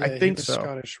 I think so.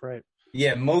 Scottish Rite.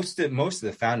 Yeah, most of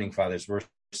the founding fathers were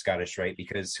Scottish Rite,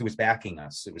 because who was backing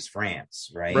us? It was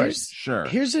France, right? Right. Sure.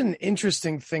 Here's an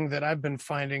interesting thing that I've been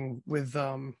finding with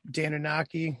Dan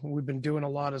Inaki. We've been doing a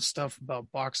lot of stuff about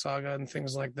Bach Saga and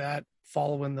things like that,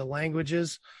 following the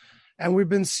languages. And we've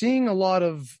been seeing a lot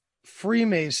of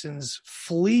Freemasons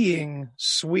fleeing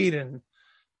Sweden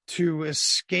to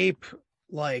escape.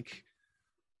 Like,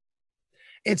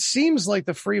 it seems like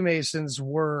the Freemasons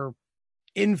were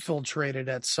infiltrated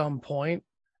at some point,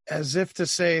 as if to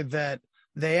say that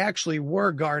they actually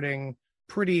were guarding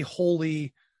pretty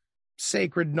holy,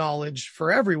 sacred knowledge for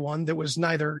everyone that was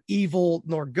neither evil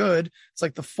nor good. It's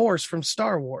like the Force from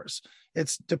Star Wars.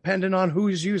 It's dependent on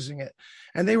who's using it.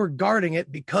 And they were guarding it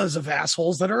because of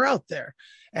assholes that are out there.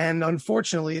 And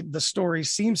unfortunately, the story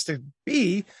seems to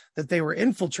be that they were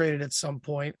infiltrated at some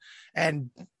point and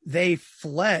they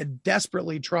fled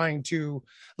desperately, trying to,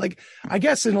 like, I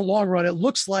guess in the long run, it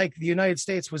looks like the United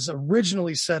States was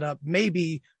originally set up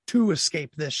maybe to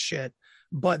escape this shit,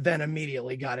 but then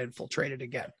immediately got infiltrated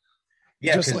again.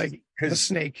 Yeah, just like the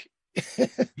snake.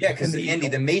 Yeah, because Andy,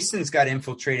 the Masons got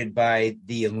infiltrated by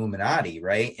the Illuminati,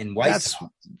 right? And Weishaupt.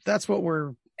 That's what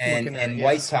we're and yeah.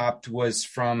 Weishaupt was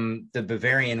from the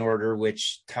Bavarian Order,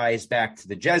 which ties back to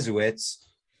the Jesuits,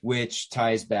 which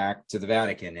ties back to the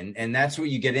Vatican. And that's what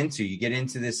you get into. You get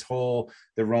into this whole,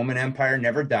 the Roman Empire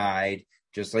never died,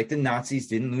 just like the Nazis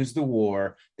didn't lose the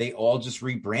war. They all just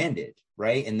rebranded,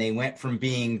 right? And they went from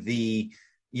being the,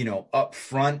 up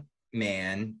front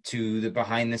man to the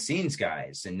behind the scenes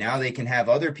guys. And now they can have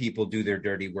other people do their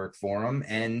dirty work for them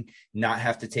and not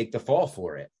have to take the fall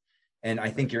for it. And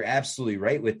I think you're absolutely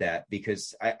right with that,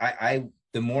 because I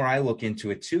the more I look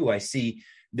into it too, I see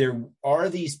there are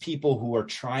these people who are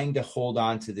trying to hold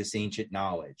on to this ancient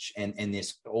knowledge and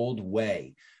this old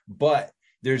way, but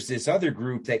there's this other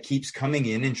group that keeps coming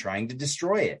in and trying to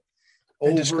destroy it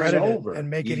and over and over and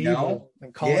make it evil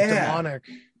and call it demonic.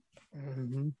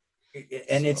 Mm-hmm.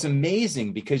 And it's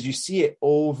amazing because you see it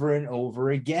over and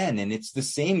over again, and it's the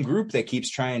same group that keeps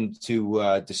trying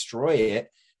to destroy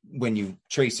it when you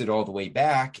trace it all the way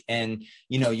back. And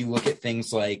you look at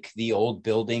things like the old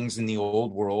buildings in the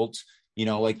old world,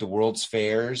 like the World's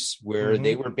Fairs, where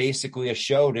they were basically a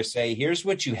show to say, here's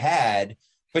what you had,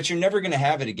 but you're never going to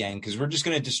have it again, because we're just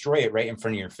going to destroy it right in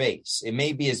front of your face. It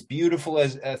may be as beautiful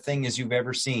as a thing as you've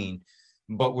ever seen,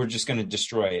 but we're just going to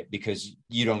destroy it because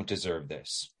you don't deserve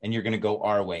this. And you're going to go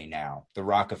our way now, the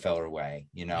Rockefeller way,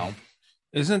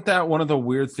 Isn't that one of the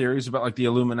weird theories about like the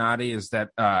Illuminati, is that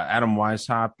Adam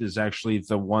Weishaupt is actually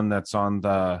the one that's on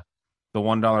the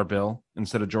 $1 bill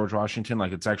instead of George Washington?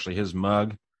 Like it's actually his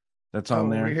mug that's on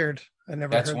there. Weird. I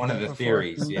never. That's heard one that of the before.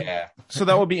 theories. Yeah. So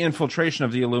that would be infiltration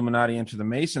of the Illuminati into the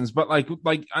Masons. But like,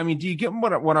 I mean, do you get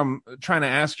what I'm trying to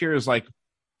ask here? Is like,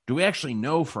 do we actually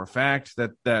know for a fact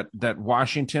that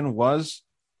Washington was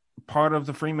part of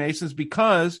the Freemasons?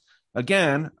 Because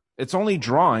again, it's only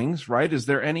drawings, right? Is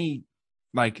there any,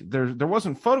 like, there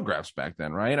wasn't photographs back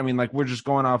then, right? I mean, like, we're just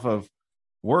going off of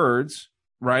words,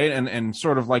 right? And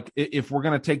sort of like, if we're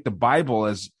going to take the Bible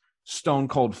as stone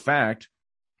cold fact,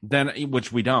 then,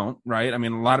 which we don't, right? I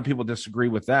mean, a lot of people disagree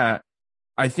with that.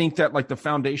 I think that like the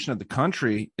foundation of the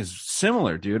country is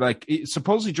similar, dude. Like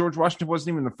supposedly George Washington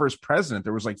wasn't even the first president.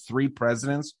 There was like 3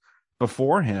 presidents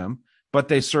before him, but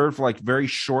they served like very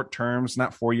short terms,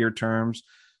 not 4-year terms.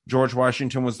 George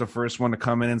Washington was the first one to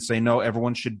come in and say, no,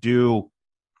 everyone should do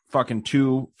fucking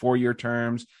 2 4-year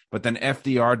terms. But then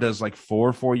FDR does like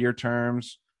 4 4-year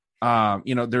terms.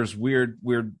 There's weird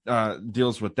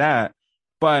deals with that.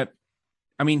 But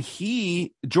I mean,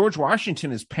 George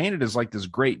Washington is painted as like this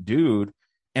great dude,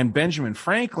 and Benjamin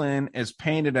Franklin is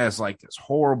painted as like this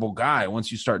horrible guy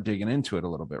once you start digging into it a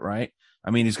little bit, right?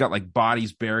 I mean, he's got like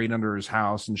bodies buried under his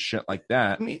house and shit like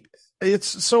that. I mean, it's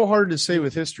so hard to say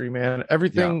with history, man.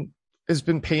 Everything has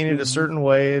been painted a certain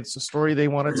way. It's a story they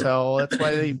want to tell. That's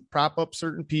why they prop up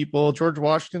certain people. George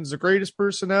Washington's the greatest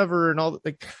person ever, and all that.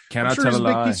 Like, Cannot I'm sure tell he's a a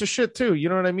big lie. piece of shit too. You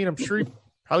know what I mean? I'm sure he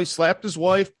probably slapped his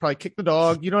wife, probably kicked the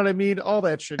dog. You know what I mean? All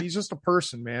that shit. He's just a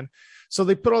person, man. So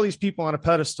they put all these people on a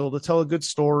pedestal to tell a good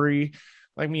story.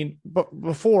 I mean, but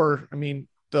before, I mean,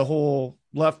 the whole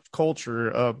left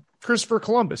culture, Christopher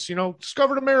Columbus,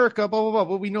 discovered America, blah, blah, blah.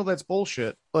 But we know that's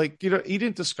bullshit. Like, he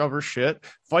didn't discover shit.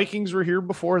 Vikings were here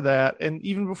before that. And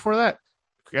even before that,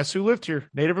 guess who lived here?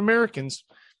 Native Americans.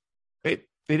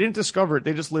 They didn't discover it.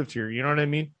 They just lived here. You know what I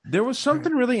mean? There was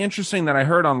something really interesting that I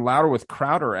heard on Louder with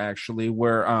Crowder, actually,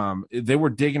 where they were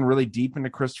digging really deep into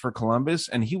Christopher Columbus,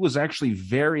 and he was actually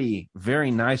very,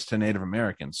 very nice to Native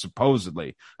Americans,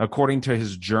 supposedly, according to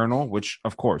his journal, which,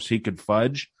 of course, he could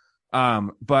fudge.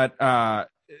 But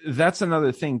that's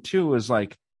another thing, too, is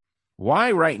like,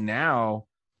 why right now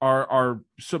are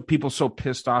so people so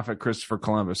pissed off at Christopher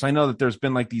Columbus? I know that there's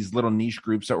been like these little niche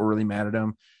groups that were really mad at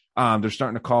him. They're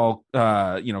starting to call,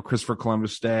 Christopher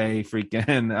Columbus Day,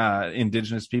 freaking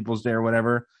Indigenous Peoples Day or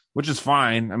whatever, which is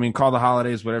fine. I mean, call the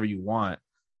holidays whatever you want.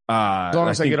 As long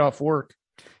as I get off work.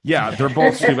 Yeah, they're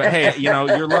both stupid. Hey,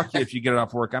 you're lucky if you get it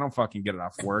off work. I don't fucking get it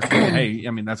off work. Hey,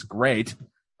 I mean, that's great.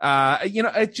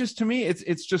 It just, to me,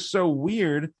 it's just so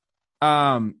weird.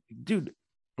 Dude,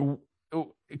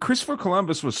 Christopher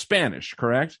Columbus was Spanish,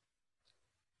 correct?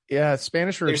 Yeah,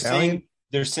 Spanish or Italian.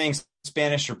 They're saying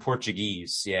Spanish or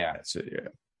Portuguese. Yeah. That's it. Yeah.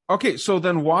 Okay. So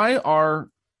then why are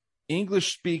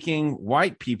English speaking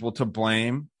white people to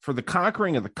blame for the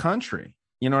conquering of the country?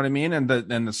 You know what I mean? And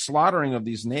the slaughtering of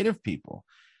these native people.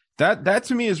 That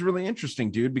to me is really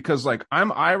interesting, dude, because like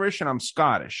I'm Irish and I'm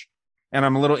Scottish and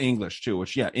I'm a little English too,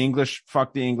 which English,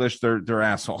 fuck the English. They're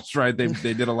assholes, right? They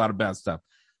did a lot of bad stuff.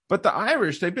 But the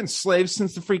Irish, they've been slaves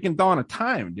since the freaking dawn of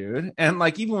time, dude. And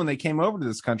like, even when they came over to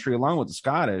this country along with the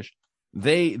Scottish,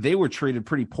 they were treated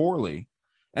pretty poorly.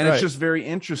 And It's just very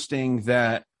interesting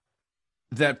that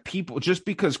people, just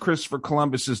because Christopher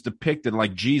Columbus is depicted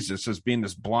like Jesus as being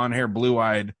this blonde hair, blue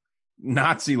eyed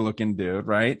Nazi looking dude,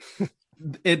 right?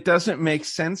 It doesn't make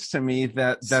sense to me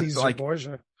that's like,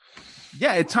 Borgia.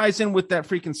 Yeah, it ties in with that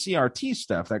freaking CRT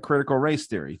stuff, that critical race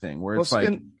theory thing, where it's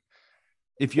like,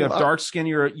 if you have dark skin,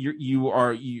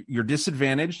 you're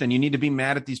disadvantaged, and you need to be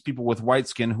mad at these people with white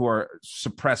skin who are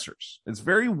suppressors. It's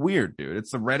very weird, dude.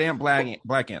 It's the red ant, black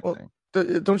ant thing.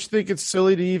 Don't you think it's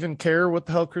silly to even care what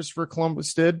the hell Christopher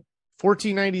Columbus did?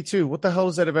 1492. What the hell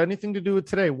does that have anything to do with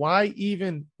today? Why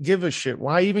even give a shit?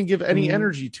 Why even give any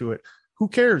energy to it? Who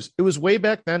cares? It was way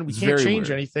back then. We can't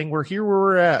change anything. We're here where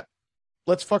we're at.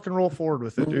 Let's fucking roll forward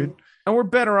with it, dude. And we're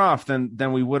better off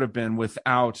than we would have been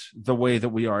without the way that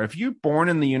we are. If you're born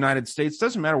in the United States,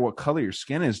 doesn't matter what color your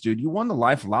skin is, dude. You won the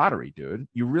life lottery, dude.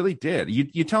 You really did.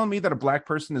 You telling me that a black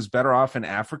person is better off in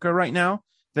Africa right now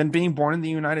than being born in the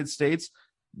United States?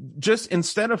 Just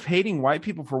instead of hating white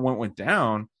people for what went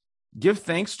down, give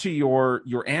thanks to your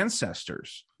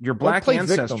ancestors, your black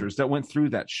ancestors that went through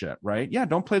that shit, right? Yeah,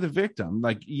 don't play the victim.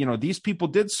 Like, these people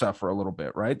did suffer a little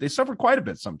bit, right? They suffered quite a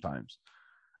bit sometimes.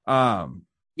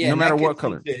 No matter what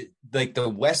color. Like the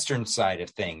Western side of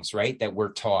things, right? That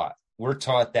we're taught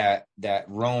that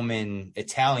Roman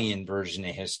Italian version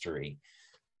of history,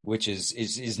 which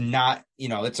is not,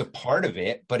 it's a part of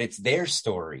it, but it's their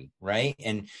story, right?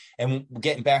 And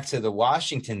getting back to the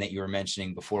Washington that you were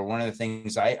mentioning before, one of the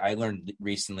things I learned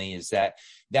recently is that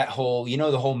whole,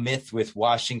 the whole myth with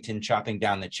Washington chopping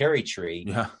down the cherry tree.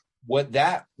 Yeah. What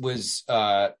that was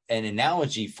an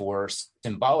analogy for,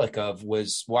 symbolic of,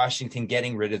 was Washington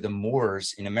getting rid of the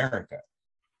Moors in America.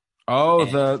 Oh,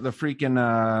 the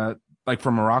freaking like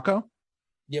from Morocco?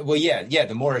 Yeah, well, yeah,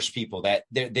 the Moorish people that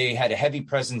they had a heavy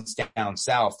presence down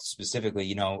south,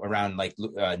 specifically, around like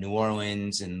New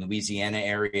Orleans and Louisiana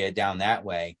area down that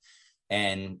way.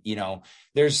 And,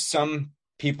 there's some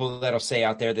people that'll say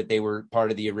out there that they were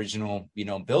part of the original,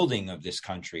 building of this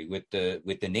country with the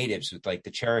natives, with like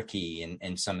the Cherokee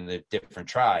and some of the different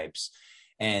tribes.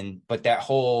 But that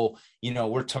whole,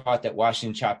 we're taught that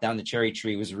Washington chopped down the cherry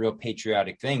tree was a real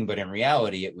patriotic thing, but in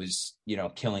reality it was,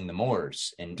 killing the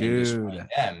Moors and destroying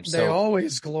them. They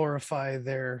always glorify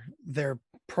their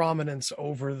prominence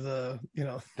over the,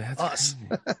 that's us.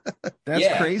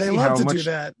 That's crazy. They love to do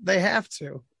that. They have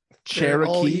to.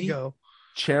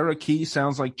 Cherokee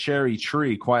sounds like cherry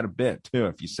tree quite a bit too,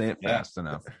 if you say it fast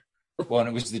enough. Well, and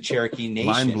it was the Cherokee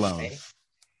Nation. Mind blown. Right?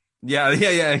 Yeah,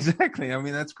 exactly. I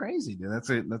mean, that's crazy, dude. That's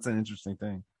an interesting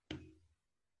thing.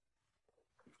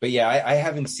 But yeah, I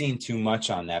haven't seen too much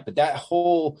on that. But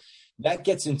that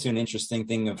gets into an interesting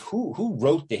thing of who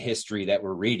wrote the history that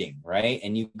we're reading, right?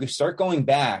 And you start going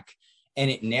back, and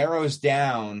it narrows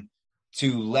down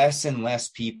to less and less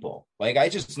people. Like I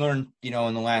just learned, in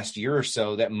the last year or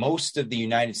so, that most of the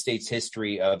United States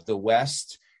history of the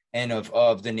West and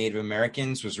of the Native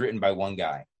Americans was written by one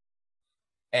guy.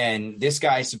 And this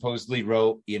guy supposedly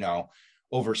wrote,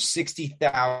 over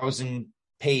 60,000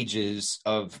 pages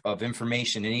of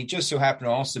information. And he just so happened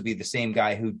to also be the same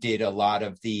guy who did a lot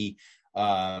of the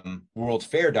World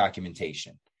Fair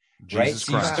documentation. Right.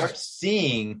 So you start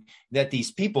seeing that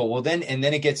these people, then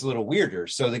it gets a little weirder.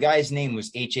 So the guy's name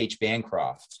was H.H.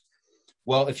 Bancroft.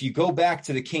 Well, if you go back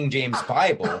to the King James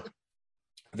Bible,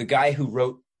 the guy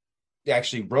who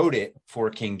actually wrote it for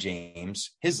King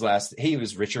James, he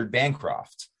was Richard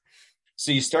Bancroft.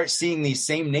 So you start seeing these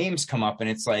same names come up and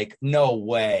it's like, no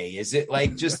way. Is it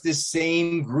like just this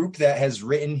same group that has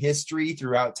written history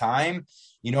throughout time,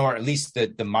 or at least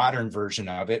the modern version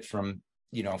of it from,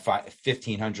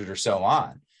 1500 or so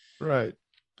on. Right.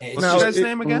 What's the guy's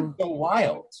name again? So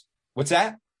wild. What's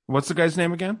that? What's the guy's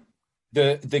name again?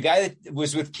 The guy that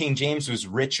was with King James was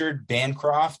Richard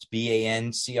Bancroft,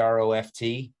 Bancroft.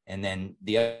 And then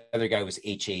the other guy was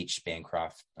H.H.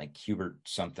 Bancroft, like Hubert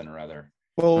something or other.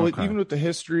 Well, even with the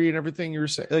history and everything you were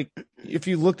saying, like if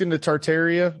you looked into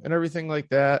Tartaria and everything like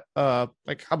that,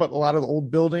 like how about a lot of the old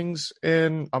buildings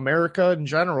in America in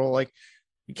general, like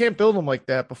you can't build them like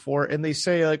that before. And they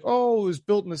say like, oh, it was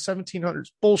built in the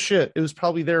 1700s. Bullshit. It was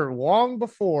probably there long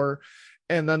before.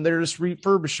 And then they're just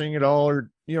refurbishing it all or,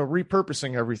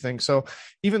 repurposing everything. So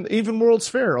even World's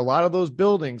Fair, a lot of those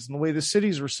buildings and the way the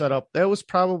cities were set up, that was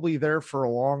probably there for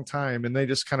a long time. And they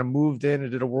just kind of moved in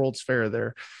and did a World's Fair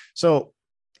there. So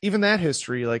even that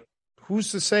history, like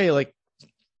who's to say like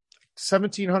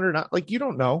 1700, like you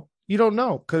don't know.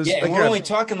 Because we're only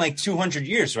talking like 200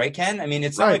 years, right, Ken? I mean,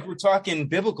 it's not like we're talking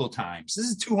biblical times. This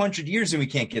is 200 years and we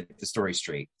can't get the story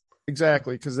straight.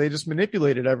 Exactly, because they just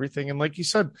manipulated everything. And like you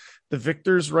said, the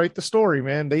victors write the story,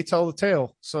 man. They tell the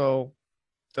tale. So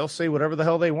they'll say whatever the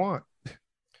hell they want.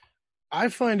 I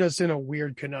find us in a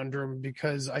weird conundrum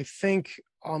because I think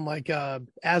on like a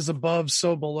as above,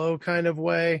 so below kind of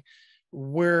way,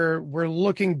 we're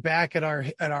looking back at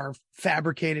our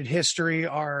fabricated history,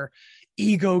 our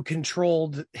ego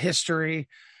controlled history,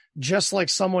 just like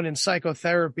someone in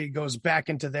psychotherapy goes back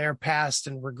into their past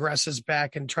and regresses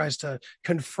back and tries to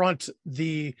confront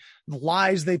the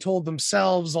lies they told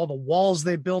themselves, all the walls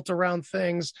they built around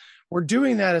things. We're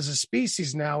doing that as a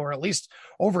species now, or at least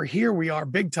over here we are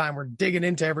big time. We're digging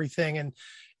into everything. And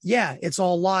yeah, it's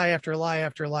all lie after lie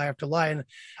after lie after lie. And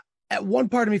at one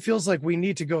part of me feels like we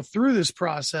need to go through this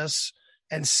process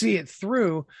and see it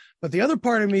through. But the other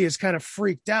part of me is kind of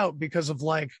freaked out because of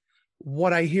like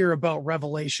what I hear about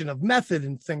revelation of method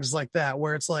and things like that,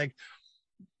 where it's like,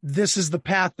 this is the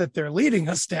path that they're leading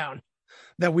us down,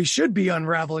 that we should be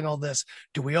unraveling all this.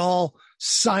 Do we all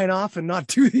sign off and not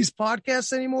do these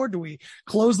podcasts anymore? Do we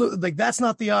close like, that's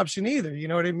not the option either. You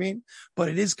know what I mean? But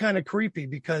it is kind of creepy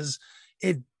because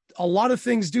a lot of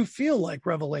things do feel like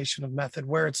revelation of method,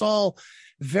 where it's all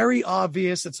very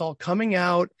obvious. It's all coming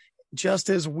out just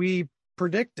as we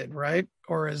predicted, right?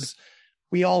 Or as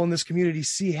we all in this community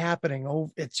see happening.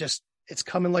 Oh, it's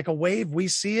coming like a wave. We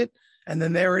see it. And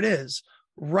then there it is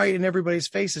right in everybody's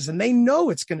faces. And they know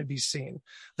it's going to be seen.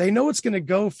 They know it's going to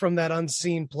go from that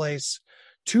unseen place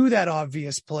to that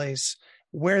obvious place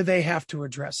where they have to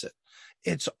address it.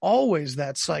 It's always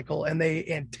that cycle, and they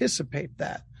anticipate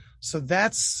that. So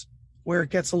that's where it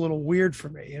gets a little weird for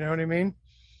me. You know what I mean?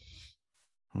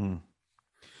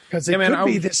 Because it could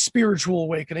be this spiritual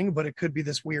awakening, but it could be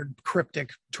this weird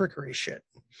cryptic trickery shit.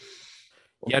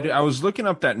 Yeah, dude, I was looking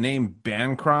up that name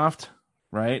Bancroft,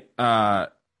 right?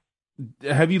 Have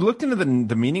you looked into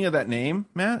the meaning of that name,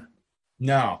 Matt?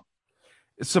 No.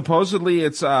 Supposedly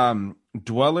it's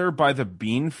dweller by the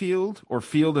bean field or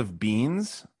field of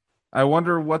beans. I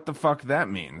wonder what the fuck that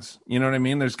means. You know what I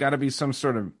mean? There's got to be some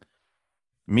sort of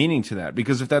meaning to that,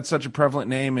 because if that's such a prevalent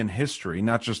name in history,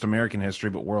 not just American history,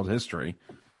 but world history,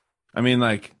 I mean,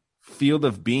 like field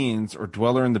of beans or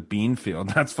dweller in the bean field,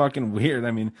 that's fucking weird.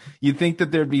 I mean, you'd think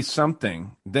that there'd be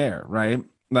something there, right?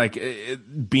 Like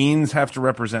beans have to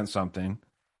represent something.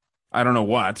 I don't know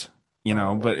what,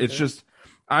 but it's just,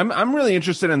 I'm really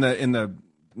interested in the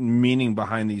meaning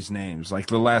behind these names, like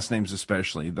the last names,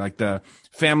 especially like the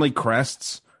family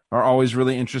crests are always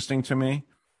really interesting to me.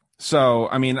 So,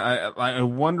 I mean, I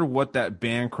wonder what that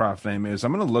Bancroft name is.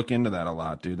 I'm going to look into that a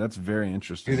lot, dude. That's very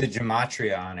interesting. Do the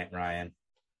gematria on it, Ryan.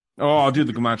 Oh, I'll do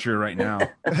the gematria right now.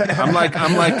 I'm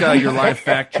like your live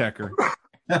fact checker.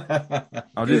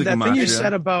 I'll do the gematria. That thing you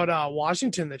said about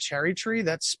Washington, the cherry tree,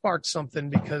 that sparked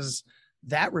something, because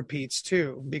that repeats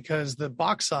too, because the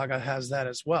Bach saga has that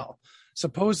as well.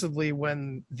 Supposedly,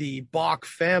 when the Bach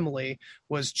family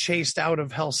was chased out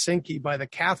of Helsinki by the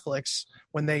Catholics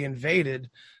when they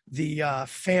invaded, the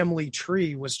family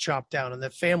tree was chopped down, and the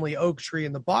family oak tree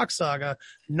in the Bach saga,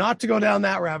 not to go down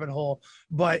that rabbit hole,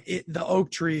 but the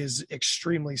oak tree is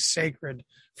extremely sacred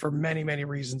for many, many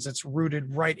reasons. It's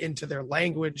rooted right into their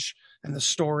language and the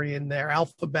story in their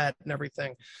alphabet and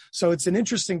everything. So it's an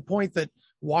interesting point that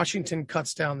Washington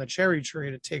cuts down the cherry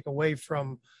tree to take away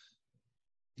from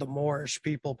the Moorish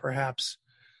people, perhaps.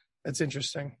 That's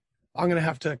interesting. I'm going to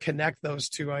have to connect those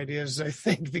two ideas, I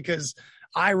think, because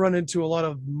I run into a lot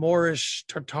of Moorish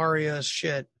Tartaria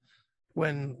shit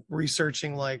when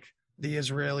researching like the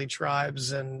Israeli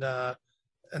tribes and the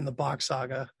Bach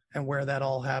saga and where that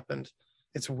all happened.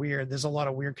 It's weird. There's a lot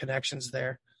of weird connections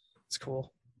there. It's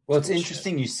cool. Well, it's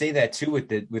interesting you say that too with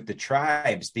the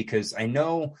tribes, because I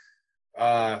know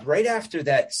right after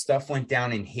that stuff went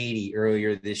down in Haiti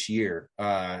earlier this year,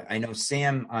 I know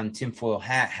Sam on Tinfoil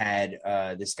Hat had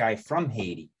this guy from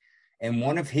Haiti. And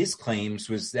one of his claims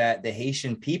was that the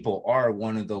Haitian people are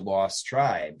one of the lost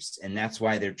tribes, and that's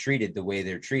why they're treated the way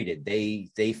they're treated.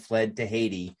 They fled to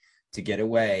Haiti to get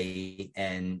away,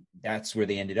 and that's where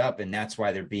they ended up, and that's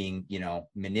why they're being,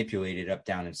 manipulated up,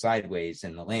 down, and sideways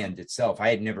in the land itself. I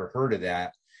had never heard of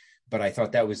that, but I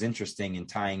thought that was interesting in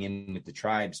tying in with the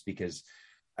tribes, because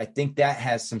I think that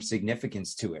has some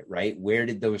significance to it, right? Where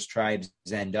did those tribes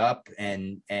end up,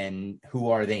 and who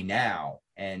are they now?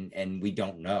 And we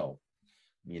don't know.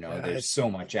 There's so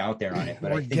much out there on it,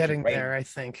 but we're getting there, I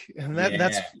think. And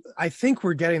that's, I think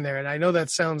we're getting there. And I know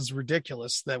that sounds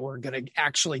ridiculous that we're going to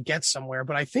actually get somewhere,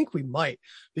 but I think we might,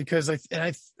 because I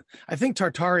think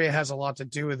Tartaria has a lot to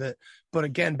do with it. But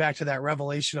again, back to that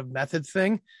revelation of method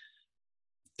thing,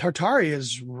 Tartaria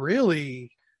has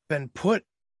really been put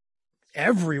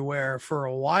everywhere for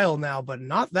a while now, but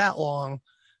not that long.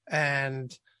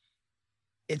 And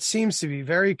it seems to be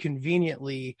very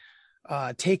conveniently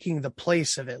taking the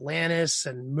place of Atlantis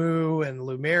and Mu and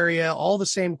Lemuria, all the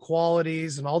same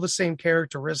qualities and all the same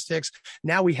characteristics.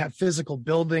 Now we have physical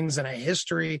buildings and a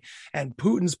history, and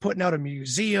Putin's putting out a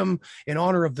museum in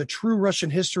honor of the true Russian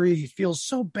history. He feels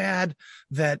so bad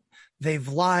that they've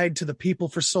lied to the people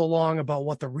for so long about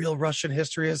what the real Russian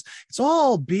history is. It's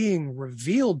all being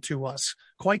revealed to us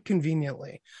quite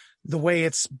conveniently, the way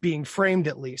it's being framed,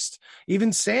 at least.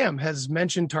 Even Sam has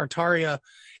mentioned Tartaria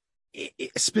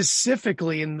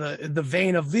specifically in the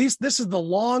vein of this is the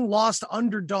long lost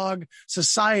underdog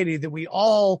society that we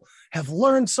all have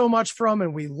learned so much from,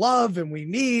 and we love and we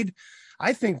need.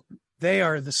 I think they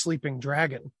are the sleeping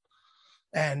dragon,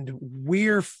 and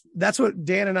that's what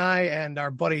Dan and I and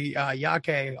our buddy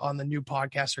Yake on the new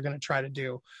podcast are going to try to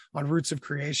do on Roots of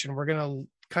Creation. We're going to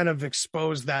kind of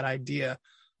expose that idea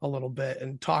a little bit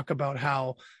and talk about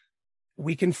how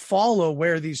we can follow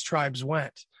where these tribes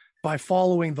went by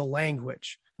following the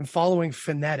language and following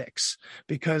phonetics,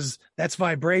 because that's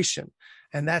vibration,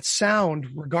 and that sound,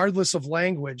 regardless of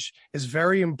language, is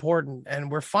very important.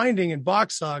 And we're finding in Bach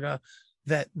Saga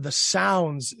that the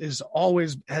sounds has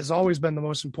always been the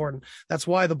most important. That's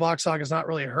why the Bach Saga is not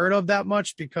really heard of that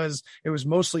much, because it was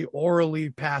mostly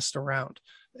orally passed around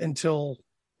until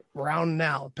around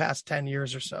now, past 10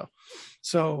 years or so.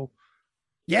 So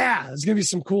yeah, there's going to be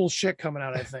some cool shit coming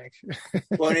out, I think.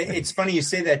 Well, it's funny you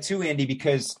say that too, Andy,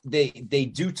 because they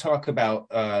do talk about,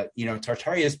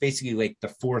 Tartaria is basically like the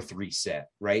fourth reset,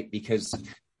 right? Because,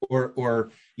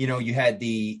 or you had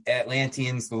the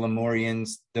Atlanteans, the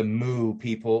Lemurians, the Mu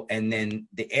people, and then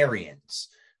the Aryans,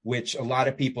 which a lot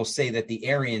of people say that the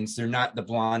Aryans, they're not the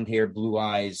blonde hair, blue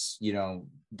eyes,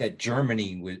 that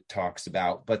Germany talks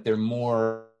about, but they're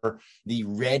more the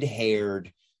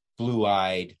red-haired,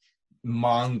 blue-eyed,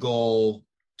 Mongol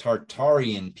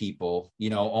Tartarian people,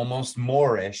 almost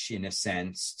Moorish in a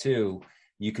sense too.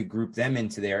 You could group them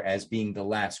into there as being the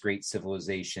last great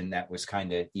civilization that was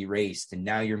kind of erased. And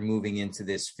now you're moving into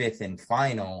this fifth and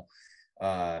final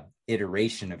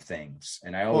iteration of things.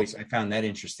 And I found that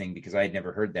interesting, because I had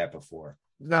never heard that before.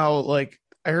 Now, like,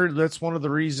 I heard that's one of the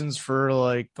reasons for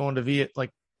like going to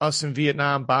us in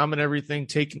Vietnam, bombing everything,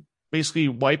 basically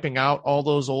wiping out all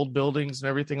those old buildings and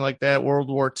everything like that. World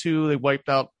War II, they wiped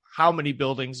out how many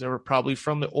buildings that were probably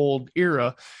from the old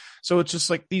era. So it's just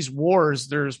like these wars,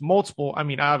 there's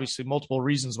obviously multiple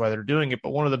reasons why they're doing it, but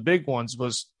one of the big ones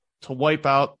was to wipe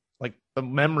out like the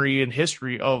memory and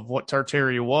history of what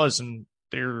Tartaria was and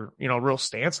their, real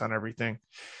stance on everything.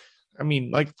 I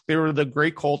mean, like, they were the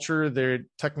great culture, their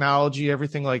technology,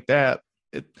 everything like that.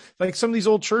 Like some of these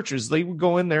old churches, they would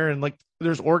go in there and like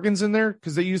there's organs in there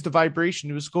because they used the vibration.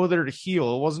 You just go there to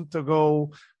heal. It wasn't to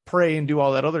go pray and do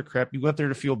all that other crap. You went there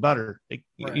to feel better. Like,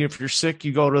 right. If you're sick,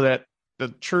 you go to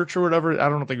the church or whatever. I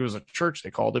don't think it was a church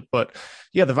they called it, but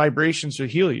yeah, the vibrations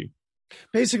would heal you.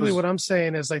 Basically, what I'm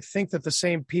saying is I think that the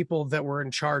same people that were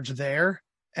in charge there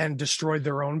and destroyed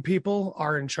their own people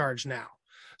are in charge now.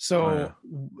 So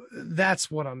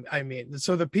that's what I mean.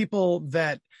 So the people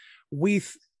that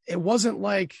it wasn't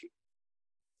like,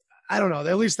 I don't know,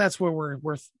 at least that's where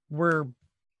we're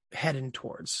heading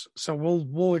towards. So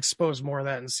we'll expose more of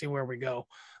that and see where we go.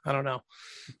 I don't know,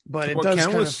 but it does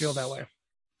kind of feel that way.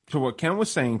 to what Ken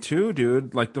was saying too,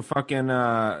 dude, like the fucking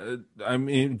I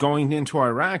mean, going into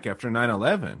Iraq after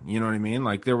 9/11, you know what I mean?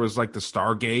 Like there was like the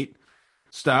Stargate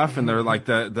stuff, and they're like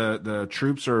the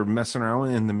troops are messing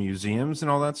around in the museums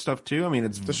and all that stuff too. I mean,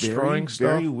 it's Destroying very, stuff.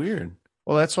 very weird.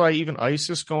 Well, that's why even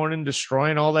ISIS going and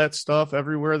destroying all that stuff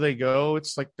everywhere they go.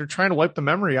 It's like they're trying to wipe the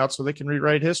memory out so they can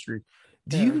rewrite history.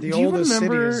 The oldest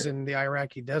city is in the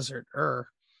Iraqi desert,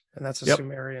 and that's a Yep.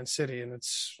 Sumerian city, and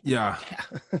it's Yeah.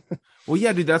 Well,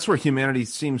 yeah, dude, that's where humanity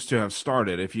seems to have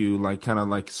started. If you like kind of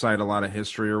like cite a lot of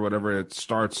history or whatever, it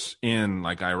starts in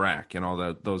like Iraq and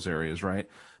all those areas, right?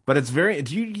 But it's very,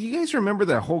 do you guys remember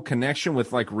that whole connection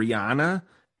with like Rihanna,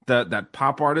 that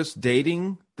pop artist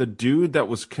dating the dude that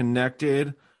was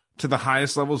connected to the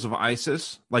highest levels of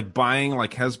ISIS, like buying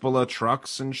like Hezbollah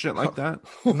trucks and shit like that?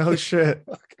 No shit.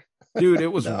 Dude,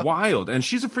 it was wild. And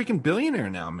she's a freaking billionaire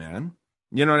now, man.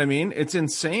 You know what I mean? It's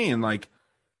insane. Like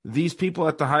these people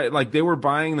at the high, like they were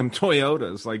buying them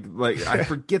Toyotas. Like I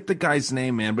forget the guy's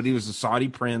name, man, but he was a Saudi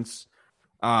prince.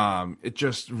 It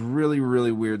just really,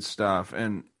 really weird stuff.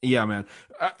 And yeah, man,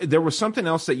 there was something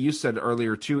else that you said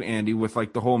earlier too, Andy, with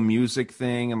like the whole music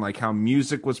thing and like how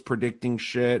music was predicting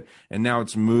shit, and now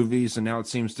it's movies, and now it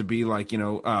seems to be like, you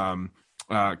know,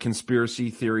 conspiracy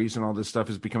theories and all this stuff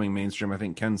is becoming mainstream. I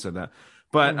think Ken said that,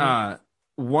 but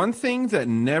one thing that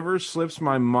never slips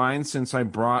my mind since I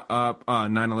brought up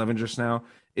 9/11 just now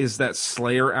is that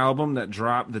Slayer album that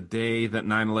dropped the day that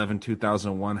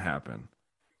 9/11/2001 happened.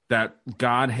 That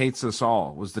God Hates Us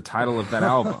All was the title of that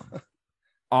album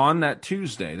on that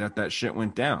Tuesday that shit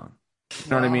went down. You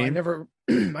know what I mean?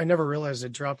 I never realized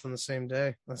it dropped on the same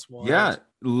day. That's wild. Yeah,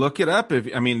 look it up.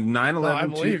 If I mean 9/11, I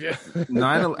believe you.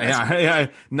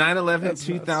 9/11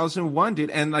 2001,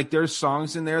 dude, and like there's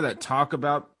songs in there that talk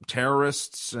about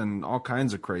terrorists and all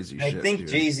kinds of crazy shit. I think dude.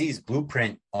 Jay-Z's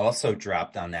Blueprint also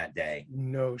dropped on that day.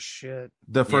 No shit.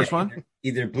 The first one,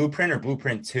 either Blueprint or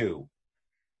Blueprint 2.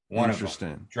 One of Interesting.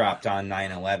 them dropped on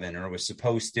 9/11, or was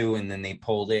supposed to, and then they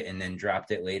pulled it and then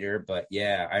dropped it later. But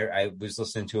yeah, I was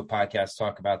listening to a podcast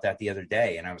talk about that the other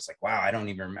day, and I was like, wow, I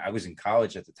was in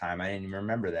college at the time. I didn't even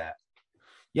remember that.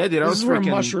 Yeah, dude, This is where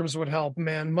mushrooms would help,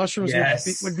 man. Mushrooms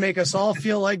would make us all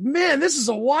feel like, man, this is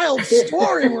a wild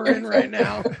story we're in right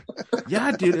now.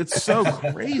 Yeah, dude, it's so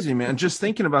crazy, man. Just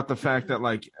thinking about the fact that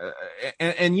like,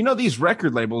 and you know, these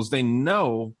record labels, they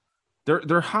know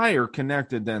they're higher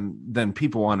connected than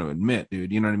people want to admit,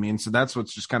 dude. You know what I mean? So that's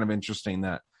what's just kind of interesting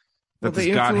that this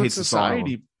God hates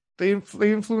society. They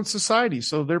influence society,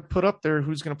 so they're put up there.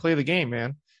 Who's going to play the game,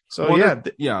 man? So well,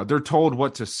 they're told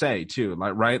what to say too,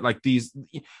 like right, like these.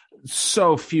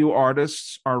 So few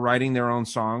artists are writing their own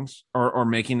songs or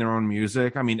making their own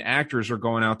music. I mean, actors are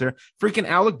going out there. Freaking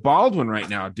Alec Baldwin right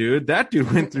now, dude. That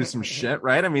dude went through some shit,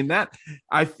 right? I mean,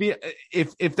 I feel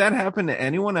if that happened to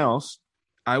anyone else,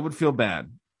 I would feel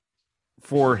bad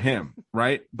for him,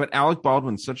 right? But Alec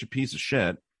Baldwin's such a piece of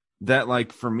shit that,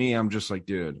 like, for me, I'm just like,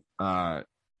 dude,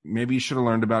 maybe you should have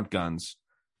learned about guns.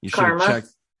 You should have checked.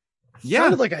 Yeah,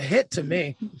 sounded like a hit to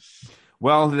me.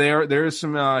 Well, there is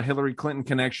some Hillary Clinton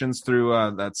connections through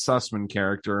that Sussman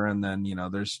character, and then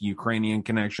there's Ukrainian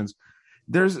connections.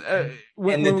 There's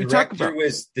when the we director talk about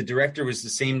the director was the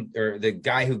same, or the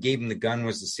guy who gave him the gun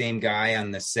was the same guy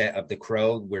on the set of The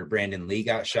Crow where Brandon Lee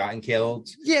got shot and killed.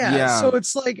 Yeah. So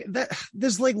it's like that.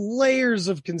 There's like layers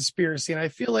of conspiracy, and I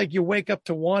feel like you wake up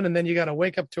to one, and then you got to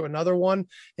wake up to another one.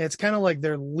 And it's kind of like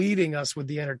they're leading us with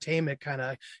the entertainment kind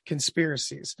of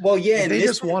conspiracies. Well, yeah, and and they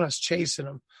this just want us chasing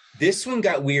them. This one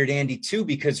got weird, Andy, too,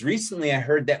 because recently I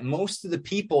heard that most of the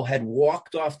people had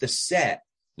walked off the set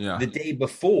the day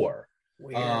before.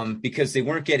 Because they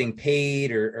weren't getting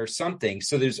paid or something.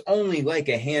 So there's only like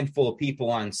a handful of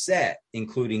people on set,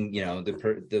 including,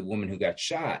 the woman who got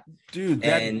shot. Dude,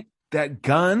 that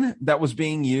gun that was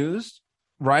being used,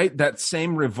 right? That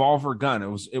same revolver gun.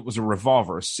 It was a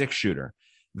revolver, a 6-shooter.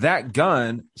 That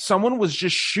gun, someone was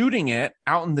just shooting it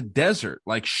out in the desert,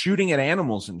 like shooting at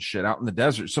animals and shit out in the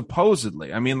desert,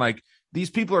 supposedly. I mean, like, these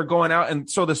people are going out, and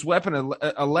so this weapon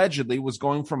allegedly was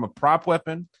going from a prop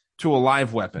weapon to a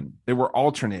live weapon. They were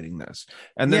alternating this.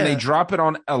 And then they drop it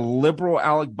on a liberal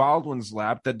Alec Baldwin's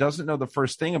lap that doesn't know the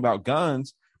first thing about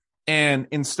guns. And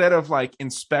instead of like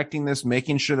inspecting this,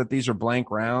 making sure that these are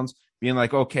blank rounds, being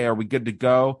like, okay, are we good to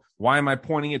go? Why am I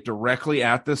pointing it directly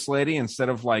at this lady instead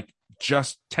of like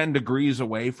just 10 degrees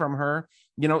away from her?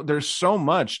 There's so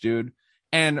much, dude.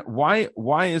 And why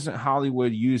isn't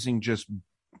Hollywood using just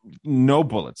no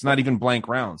bullets, not even blank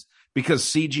rounds? Because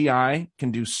CGI can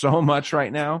do so much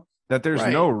right now that there's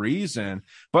no reason.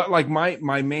 But like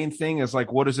my main thing is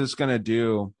like, what is this going to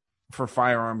do for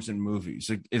firearms in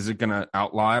movies? Is it going to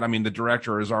outlaw it? I mean, the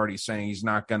director is already saying he's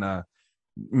not going to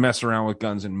mess around with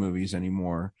guns in movies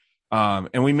anymore.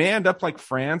 And we may end up like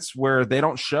France, where they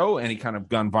don't show any kind of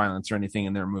gun violence or anything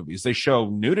in their movies. They show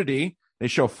nudity. They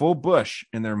show full bush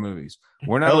in their movies.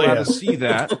 We're not allowed to see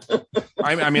that.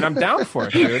 I mean, I'm down for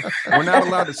it, dude. We're not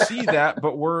allowed to see that,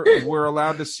 but we're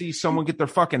allowed to see someone get their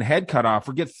fucking head cut off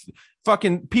or get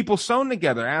fucking people sewn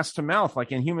together, ass to mouth,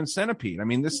 like in Human Centipede. I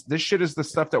mean, this shit is the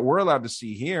stuff that we're allowed to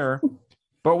see here,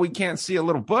 but we can't see a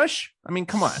little bush. I mean,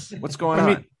 come on, what's going on?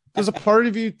 Mean, does a part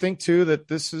of you think too that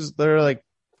they're like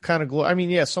kind of I mean,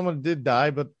 yeah, someone did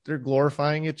die, but they're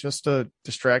glorifying it just to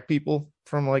distract people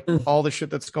from like all the shit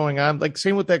that's going on. Like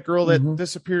same with that girl that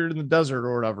disappeared in the desert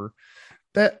or whatever.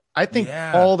 That I think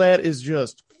all that is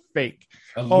just fake.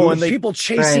 And people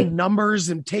chasing numbers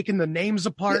and taking the names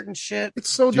apart and shit. It's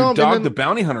so Dude, dumb. Dog the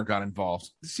Bounty Hunter got involved.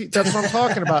 See, that's what I'm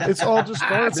talking about. It's all just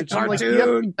garbage. It's a I'm like,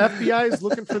 cartoon. the FBI is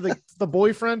looking for the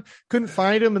boyfriend, couldn't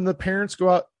find him, and the parents go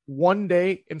out one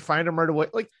day and find him right away.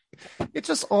 Like, it's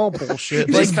just all bullshit.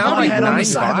 They found like 9 on the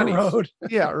side of the bodies. road.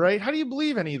 Yeah, right. How do you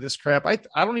believe any of this crap?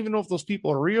 I don't even know if those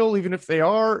people are real. Even if they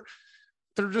are,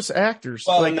 they're just actors.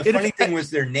 Well, like, and the funny thing was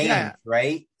their names,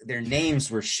 right? Their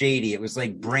names were shady. It was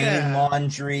like Brain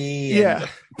Laundry. And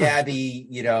Gabby,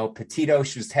 Petito,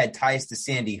 she had ties to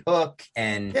Sandy Hook.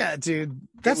 And dude,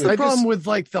 that's the problem with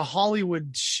like the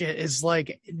Hollywood shit is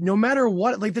like, no matter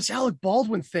what, like this Alec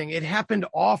Baldwin thing, it happened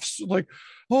off like,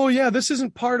 oh yeah, this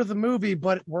isn't part of the movie,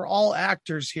 but we're all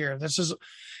actors here. This is,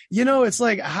 it's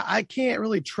like, I can't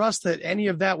really trust that any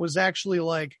of that was actually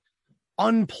like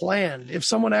unplanned. If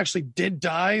someone actually did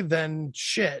die, then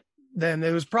shit. Then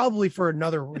it was probably for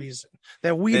another reason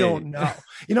that we don't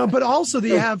know, but also they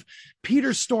have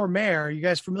Peter Stormare. You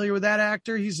guys familiar with that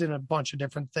actor? He's in a bunch of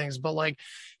different things, but like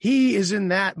he is in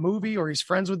that movie or he's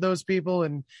friends with those people.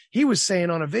 And he was saying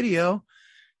on a video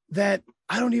that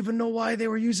I don't even know why they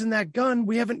were using that gun.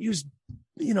 We haven't used,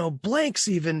 blanks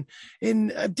even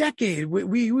in a decade.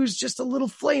 We use just a little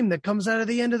flame that comes out of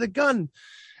the end of the gun.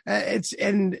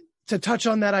 And to touch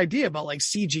on that idea about like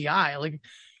CGI, like,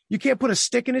 you can't put a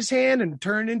stick in his hand and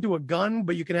turn it into a gun,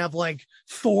 but you can have like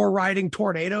Thor riding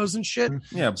tornadoes and shit.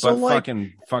 Yeah, but so, like,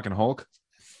 fucking Hulk.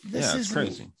 This is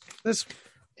crazy.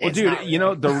 Well,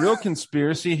 dude, the real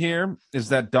conspiracy here is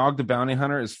that Dog the Bounty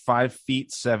Hunter is 5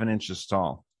 feet 7 inches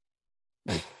tall.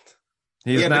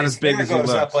 He's not as big as he goes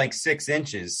looks. Up like 6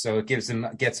 inches, so it gets him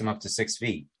up to 6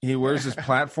 feet. He wears his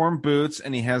platform boots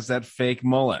and he has that fake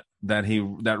mullet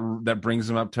that brings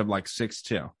him up to like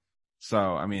 6'2". So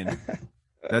I mean.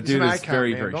 That dude is icon,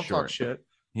 very, man. very don't short. Talk shit.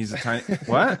 He's a tiny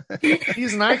what?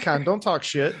 He's an icon. Don't talk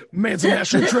shit. Man's a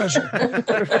national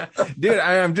treasure. Dude,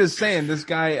 I'm just saying this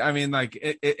guy, I mean, like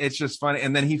it's just funny.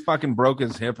 And then he fucking broke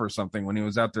his hip or something when he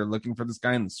was out there looking for this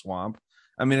guy in the swamp.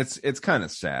 I mean, it's kind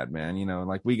of sad, man.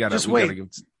 Like we gotta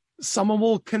someone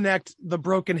will connect the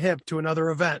broken hip to another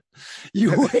event.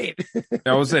 You wait.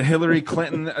 That was a Hillary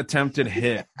Clinton attempted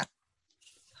hit.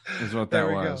 Is what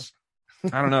that was.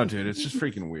 I don't know, dude. It's just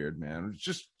freaking weird, man. It's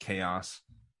just chaos.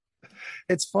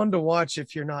 It's fun to watch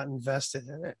if you're not invested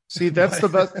in it. See, that's the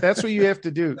best. That's what you have to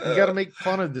do. You got to make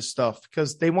fun of this stuff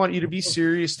because they want you to be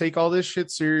serious, take all this shit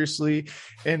seriously,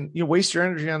 and waste your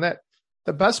energy on that.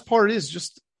 The best part is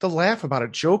just to laugh about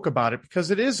it, joke about it, because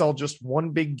it is all just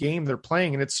one big game they're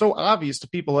playing, and it's so obvious to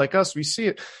people like us. We see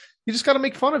it. You just got to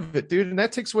make fun of it, dude, and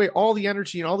that takes away all the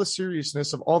energy and all the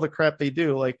seriousness of all the crap they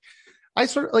do. Like. I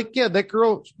sort of like, that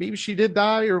girl, maybe she did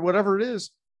die or whatever it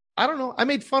is. I don't know. I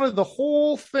made fun of the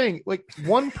whole thing. Like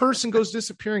one person goes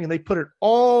disappearing and they put it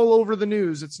all over the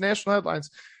news. It's national headlines.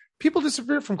 People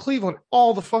disappear from Cleveland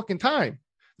all the fucking time.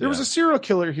 There was a serial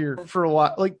killer here for a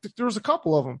while. Like there was a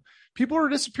couple of them. People are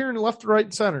disappearing left, right,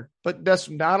 and center, but that's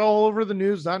not all over the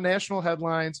news, not national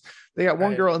headlines. They got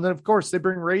one girl. And then of course they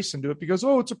bring race into it because,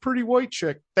 it's a pretty white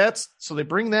chick. So they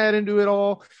bring that into it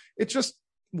all. It's just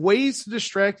ways to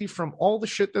distract you from all the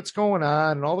shit that's going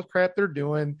on and all the crap they're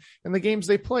doing and the games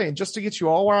they play, and just to get you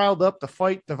all riled up to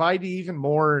fight, divide you even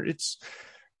more.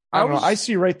 I don't know. I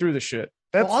see right through the shit.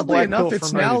 That's oddly enough,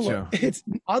 it's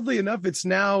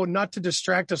now not to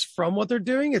distract us from what they're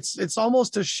doing. It's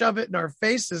almost to shove it in our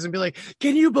faces and be like,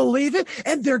 can you believe it?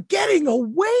 And they're getting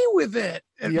away with it.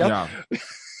 And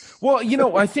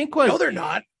Well, I think like no, they're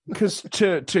not. Because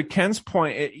to Ken's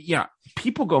point,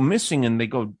 people go missing and they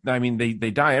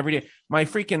die every day. My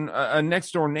freaking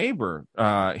next door neighbor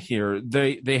here,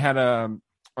 they had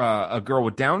a girl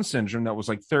with Down syndrome that was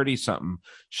like 30 something.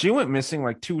 She went missing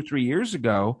like 2 or 3 years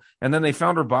ago. And then they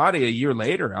found her body a year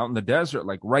later out in the desert,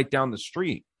 like right down the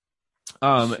street.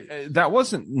 That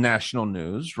wasn't national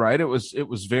news, right? It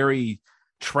was very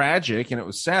tragic and it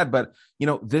was sad, but you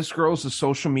know, this girl's a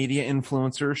social media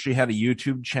influencer. She had a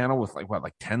YouTube channel with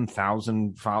like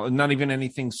 10,000 followers, not even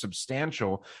anything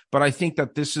substantial, but I think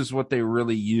that this is what they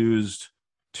really used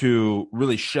to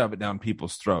really shove it down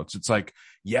people's throats. It's like,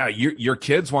 yeah, your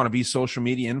kids want to be social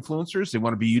media influencers. They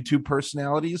want to be YouTube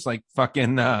personalities, like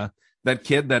fucking that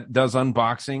kid that does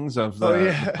unboxings of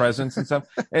the presents and stuff.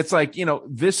 It's like, you know,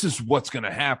 this is what's going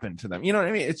to happen to them. You know what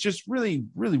I mean? It's just really,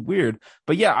 really weird.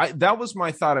 But yeah, that was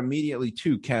my thought immediately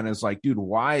too, Ken, is like, dude,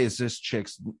 why is this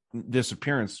chick's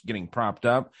disappearance getting propped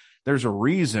up? There's a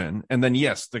reason. And then,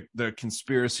 yes, the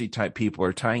conspiracy type people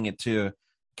are tying it to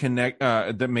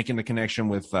making the connection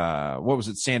with, what was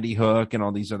it? Sandy Hook and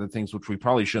all these other things, which we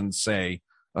probably shouldn't say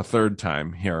a third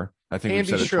time here. I think we've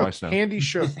said it twice now. Handy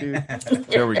shook, dude.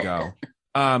 There we go.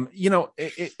 You know,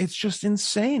 it's just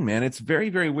insane, man. It's very,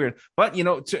 very weird. But you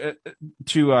know,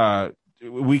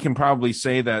 we can probably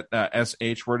say that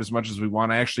SH word as much as we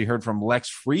want. I actually heard from Lex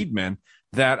Friedman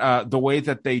that the way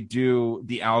that they do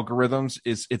the algorithms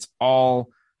is it's all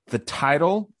the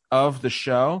title of the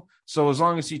show. So as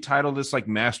long as you title this like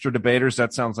Master Debaters,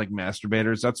 that sounds like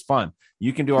Masturbators. That's fun.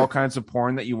 You can do all kinds of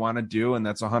porn that you want to do, and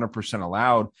that's 100%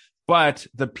 allowed. But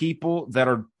the people that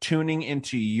are tuning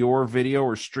into your video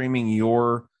or streaming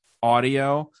your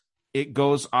audio, it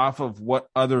goes off of what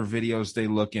other videos they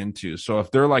look into. So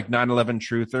if they're like 9/11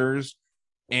 truthers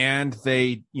and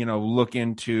they, you know, look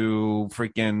into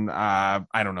freaking,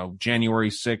 I don't know, January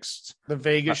 6th. The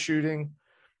Vegas shooting.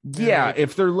 Yeah,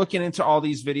 if they're looking into all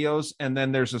these videos and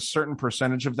then there's a certain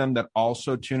percentage of them that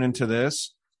also tune into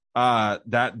this,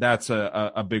 that's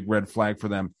a big red flag for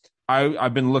them.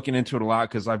 I've been looking into it a lot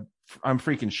because I'm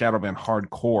freaking Shadowban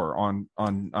hardcore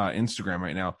on Instagram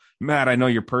right now. Matt, I know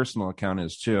your personal account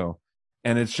is too,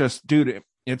 and it's just, dude,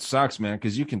 it sucks, man,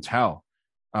 because you can tell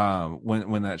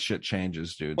when that shit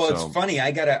changes, dude. Well, it's funny.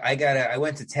 I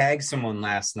went to tag someone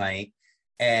last night,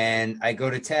 and I go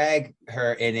to tag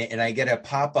her in it, and I get a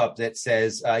pop-up that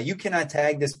says, you cannot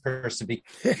tag this person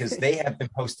because they have been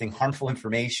posting harmful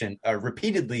information,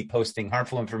 repeatedly posting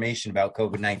harmful information about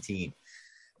COVID-19.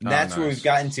 That's where we've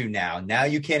gotten to now. Now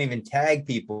you can't even tag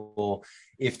people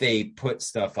if they put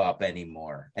stuff up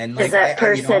anymore. And like, is that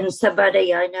person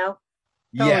somebody I know?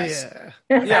 Yes.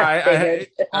 Yeah.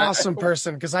 Awesome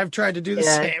person, because I've tried to do the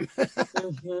same.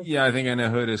 Yeah, I think I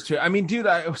know who it is too. I mean, dude,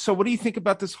 so what do you think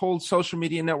about this whole social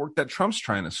media network that Trump's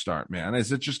trying to start, man?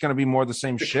 Is it just going to be more the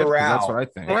same shit? That's what I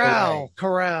think.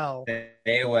 Corral.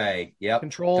 Stay away. Yep.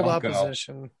 Controlled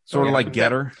opposition. Sort of like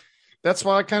Getter. That's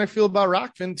why I kind of feel about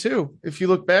Rockfin too. If you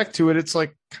look back to it, it's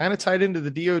like kind of tied into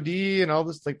the DOD and all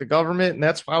this, like the government. And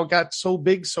that's why it got so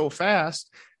big so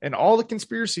fast. And all the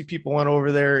conspiracy people went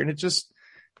over there. And it just,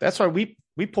 that's why we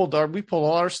pulled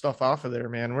all our stuff off of there,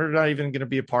 man. We're not even going to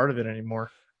be a part of it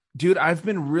anymore. Dude,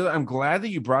 I'm glad that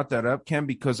you brought that up, Ken,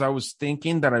 because I was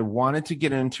thinking that I wanted to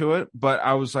get into it, but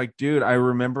I was like, dude, I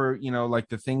remember, you know, like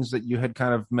the things that you had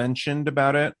kind of mentioned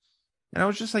about it. And I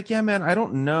was just like, yeah, man, I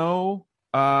don't know.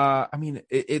 I mean,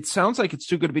 it sounds like it's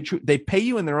too good to be true. They pay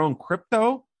you in their own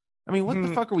crypto. I mean, what the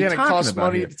fuck are we talking about? It costs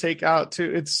money here? To take out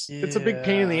too. It's a big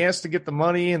pain in the ass to get the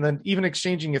money, and then even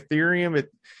exchanging Ethereum, it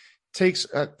takes.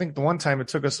 I think the one time it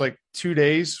took us like 2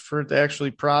 days for it to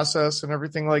actually process and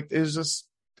everything. Like, it's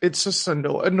just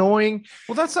annoying.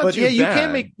 Well, that's not too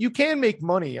bad. You can make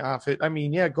money off it. I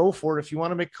mean, yeah, go for it if you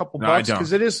want to make a couple bucks,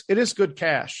 because it is good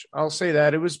cash. I'll say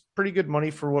that it was pretty good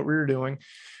money for what we were doing.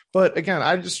 But again,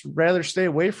 I'd just rather stay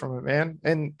away from it, man.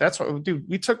 And that's what, dude,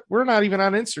 we're not even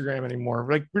on Instagram anymore.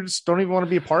 Like, we just don't even want to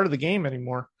be a part of the game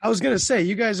anymore. I was going to say,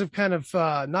 you guys have kind of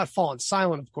not fallen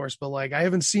silent, of course, but like, I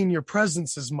haven't seen your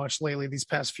presence as much lately these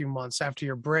past few months after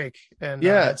your break. And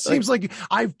it seems like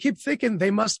I keep thinking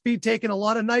they must be taking a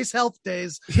lot of nice health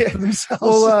days for themselves.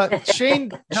 Well,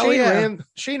 Shane ran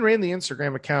the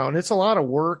Instagram account, and it's a lot of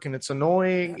work and it's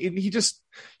annoying. And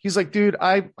he's like, dude,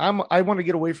 I want to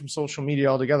get away from social media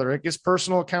altogether. Like, his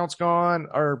personal account's gone,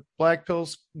 our Black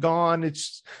Pill's gone.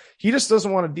 He just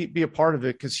doesn't want to be a part of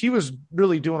it, because he was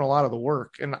really doing a lot of the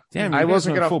work. And damn, I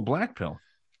wasn't going to full Black Pill.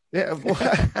 Yeah. Well,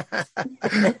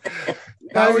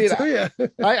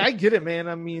 I get it, man.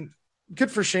 I mean, good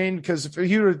for Shane, because if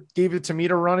he would have gave it to me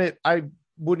to run it, I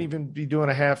wouldn't even be doing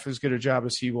a half as good a job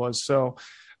as he was. So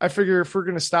I figure if we're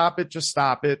going to stop it, just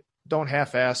stop it. Don't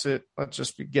half-ass it. Let's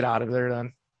just get out of there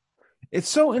then. It's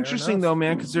so interesting, though,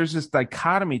 man, because there's this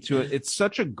dichotomy to it. It's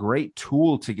such a great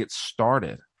tool to get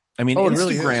started. I mean,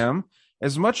 Instagram, really,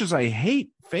 as much as I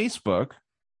hate Facebook,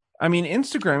 I mean,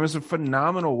 Instagram is a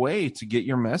phenomenal way to get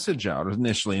your message out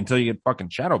initially until you get fucking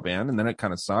shadow banned, and then it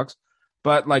kind of sucks.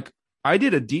 But, like, I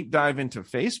did a deep dive into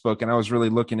Facebook, and I was really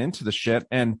looking into the shit.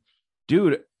 And,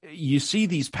 dude, you see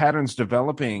these patterns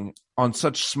developing on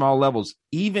such small levels.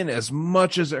 Even as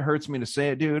much as it hurts me to say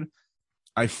it, dude,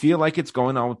 I feel like it's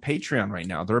going on with Patreon right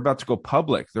now. They're about to go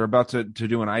public. They're about to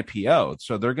do an IPO.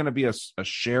 So they're going to be a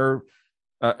share.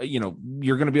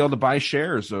 You're going to be able to buy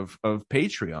shares of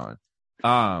Patreon.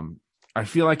 I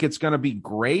feel like it's going to be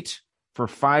great for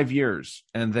 5 years,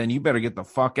 and then you better get the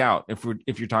fuck out if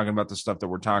you're talking about the stuff that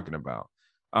we're talking about.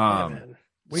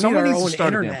 We need our own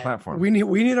internet. Platform. We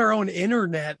need our own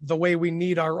internet the way we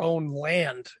need our own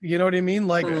land. You know what I mean?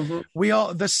 Like we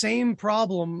all the same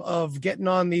problem of getting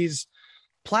on these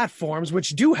platforms, which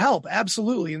do help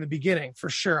absolutely in the beginning for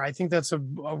sure. I think that's a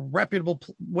reputable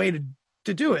way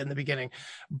to do it in the beginning,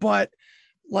 but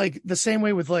like the same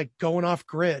way with like going off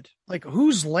grid, like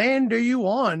whose land are you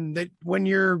on that when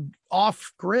you're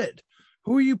off grid?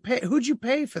 Who'd you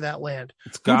pay for that land?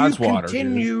 It's God's water.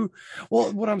 Dude.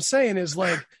 Well, what I'm saying is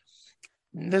like,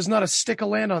 there's not a stick of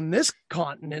land on this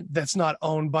continent that's not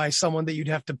owned by someone that you'd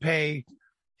have to pay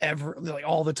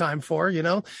all the time for, you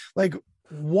know, like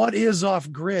what is off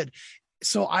grid?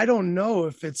 So I don't know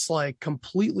if it's like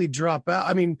completely drop out.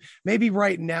 I mean, maybe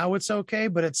right now it's okay,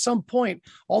 but at some point,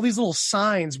 all these little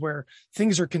signs where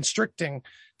things are constricting,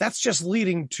 that's just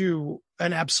leading to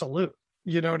an absolute,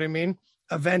 you know what I mean?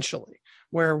 Eventually,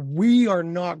 where we are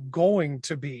not going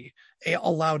to be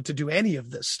allowed to do any of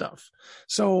this stuff.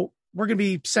 So we're going to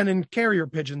be sending carrier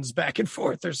pigeons back and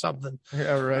forth or something.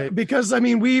 Yeah, right. Because I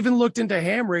mean, we even looked into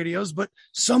ham radios, but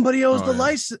somebody owns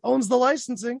owns the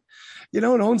licensing, you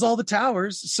know, and owns all the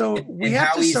towers. So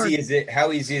how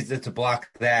easy is it to block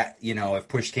that, you know, if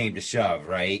push came to shove,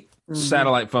 right?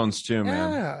 Satellite phones too,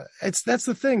 man. Yeah, that's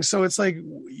the thing. So it's like,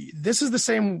 this is the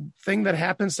same thing that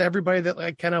happens to everybody that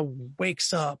like kind of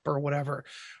wakes up or whatever,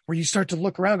 where you start to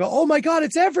look around and go, oh my God,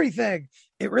 it's everything.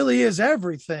 It really is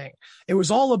everything. It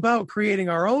was all about creating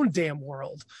our own damn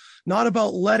world, not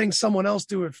about letting someone else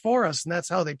do it for us. And that's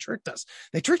how they tricked us.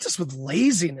 They tricked us with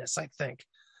laziness, I think.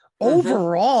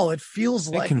 Overall, it feels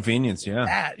like convenience. Yeah.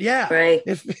 That. Yeah. Right.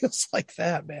 It feels like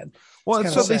that, man. Well,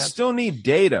 so they still need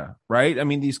data, right? I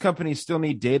mean, these companies still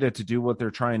need data to do what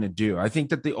they're trying to do. I think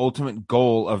that the ultimate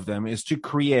goal of them is to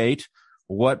create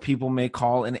what people may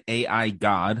call an AI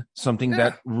god, something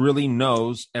that really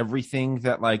knows everything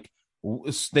that like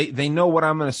they know what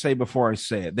I'm going to say before I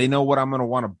say it. They know what I'm going to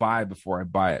want to buy before I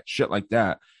buy it. Shit like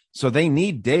that. So they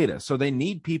need data. So they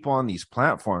need people on these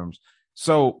platforms.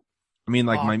 So, I mean,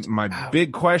 like my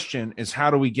big question is,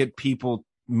 how do we get people,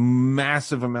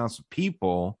 massive amounts of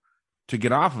people, to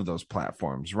get off of those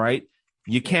platforms, right?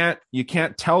 You can't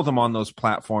tell them on those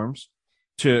platforms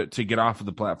to get off of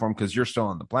the platform because you're still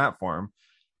on the platform.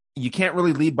 You can't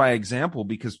really lead by example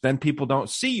because then people don't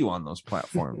see you on those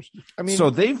platforms. I mean, so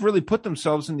they've really put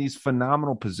themselves in these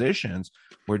phenomenal positions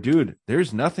where, dude,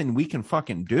 there's nothing we can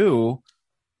fucking do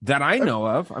that I know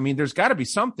of. I mean, there's got to be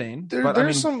something.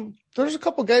 There's a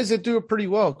couple guys that do it pretty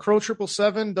well. Crow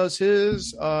 777 does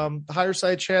his. The Higher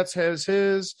Side Chats has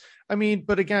his. I mean,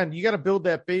 but again, you got to build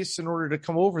that base in order to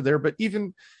come over there. But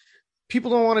even people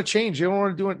don't want to change. They don't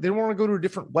want to do it. They don't want to go to a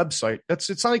different website.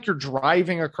 It's not like you're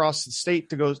driving across the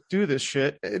state to go do this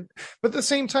shit. But at the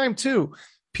same time, too,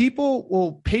 people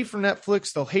will pay for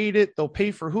Netflix. They'll hate it. They'll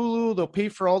pay for Hulu. They'll pay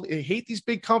for they hate these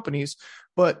big companies,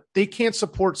 but they can't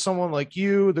support someone like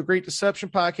you, the Great Deception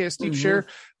Podcast, Steve Share.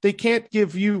 They can't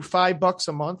give you $5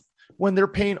 a month when they're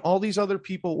paying all these other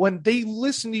people. When they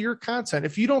listen to your content,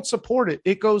 if you don't support it,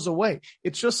 it goes away.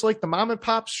 It's just like the mom and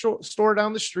pop store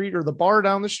down the street or the bar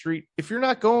down the street. If you're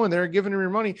not going there and giving them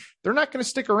your money, they're not going to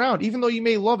stick around, even though you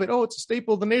may love it. Oh, it's a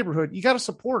staple of the neighborhood. You got to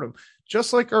support them,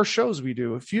 just like our shows we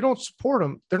do. If you don't support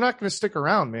them, they're not going to stick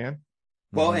around, man.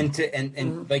 Well,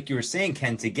 and like you were saying,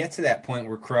 Ken, to get to that point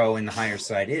where Crow and the Higher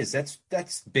Side is,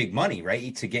 that's big money,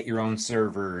 right? To get your own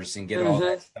servers and get all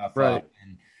that stuff up.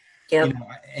 And, you know,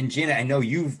 and Janet, I know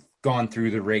you've gone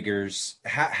through the rigors.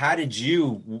 How did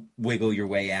you wiggle your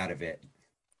way out of it?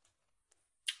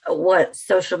 What,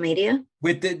 social media?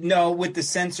 With the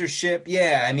censorship?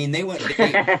 Yeah, I mean, you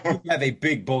have a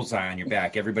big bullseye on your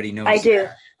back. Everybody knows. I do.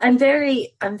 I'm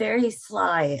very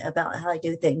sly about how I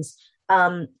do things.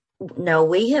 No,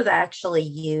 we have actually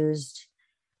used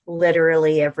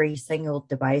literally every single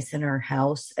device in our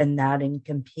house, and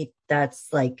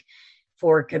that's like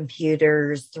 4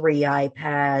 computers, 3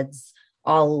 iPads,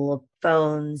 all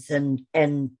phones,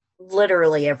 and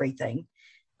literally everything.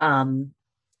 And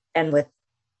with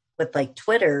like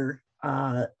Twitter,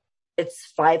 it's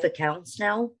 5 accounts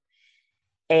now.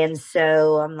 And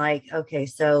so I'm like, okay,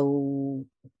 so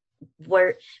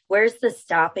where's the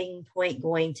stopping point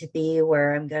going to be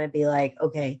where I'm going to be like,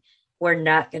 okay, we're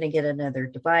not going to get another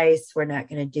device. We're not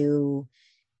going to do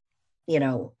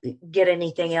get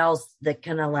anything else that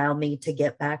can allow me to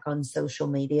get back on social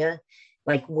media.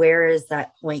 Like, where is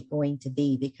that point going to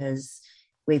be? Because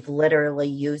we've literally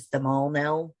used them all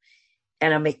now.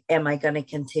 And am I going to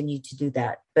continue to do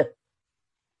that? But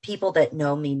people that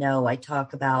know me know I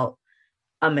talk about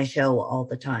on my show all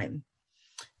the time.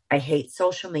 I hate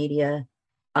social media.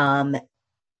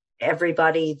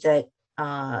 Everybody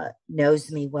that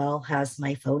knows me well has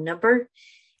my phone number.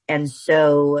 And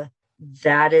so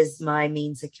that is my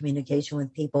means of communication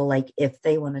with people. Like, if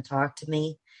they want to talk to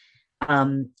me,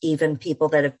 even people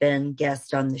that have been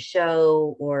guests on the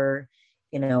show or,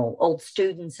 old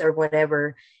students or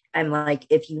whatever, I'm like,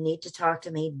 if you need to talk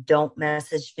to me, don't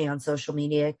message me on social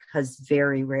media, because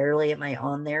very rarely am I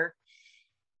on there,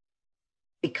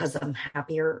 because I'm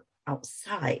happier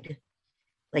outside.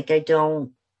 Like,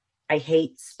 I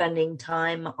hate spending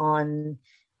time on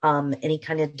any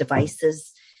kind of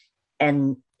devices.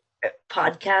 And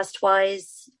podcast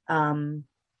wise,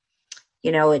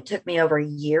 it took me over a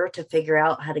year to figure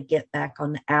out how to get back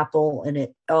on Apple, and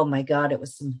oh my God, it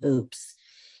was some hoops.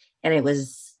 And it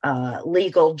was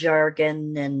legal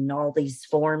jargon and all these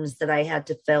forms that I had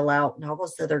to fill out and all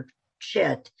this other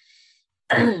shit.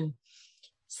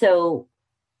 So,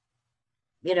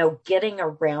 getting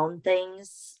around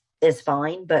things is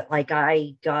fine. But like,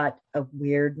 I got a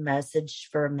weird message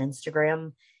from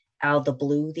Instagram out of the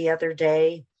blue the other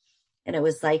day. And it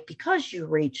was like, because you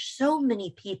reach so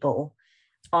many people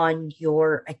on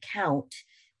your account,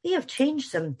 we have changed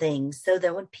some things so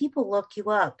that when people look you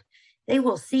up, they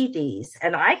will see these.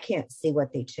 And I can't see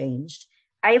what they changed.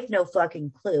 I have no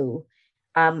fucking clue.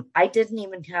 I didn't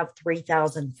even have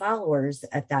 3,000 followers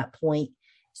at that point.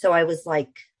 So I was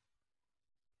like,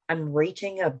 I'm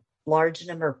reaching a large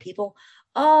number of people.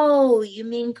 Oh, you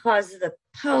mean because of the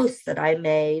post that I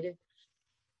made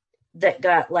that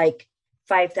got like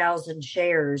 5,000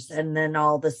 shares, and then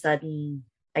all of a sudden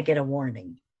I get a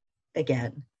warning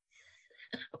again.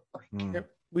 Yep.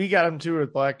 We got them too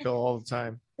with Black Pill all the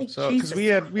time. So because we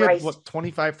had what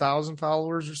 25,000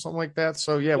 followers or something like that.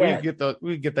 So yeah,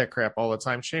 we get that crap all the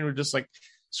time. Shane would just like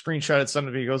screenshot it, send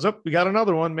it to me. He goes, "Oh, we got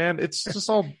another one, man." It's just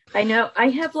all. I know. I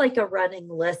have like a running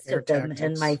list of them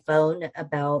in my phone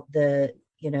about the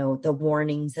the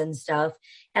warnings and stuff.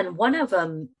 And one of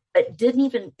them,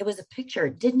 it was a picture.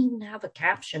 It didn't even have a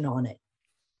caption on it.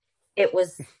 It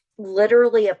was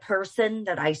literally a person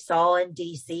that I saw in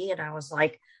DC, and I was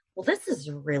like, well, this is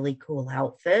a really cool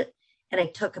outfit. And I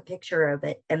took a picture of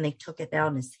it, and they took it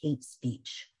down as hate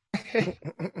speech.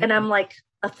 And I'm like,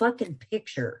 a fucking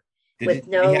picture. Did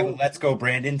he have a Let's Go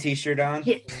Brandon t-shirt on?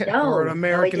 No. Or an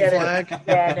American flag?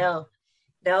 Yeah,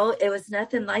 no, it was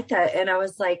nothing like that. And I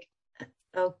was like,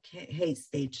 okay, hate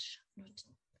speech.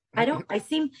 I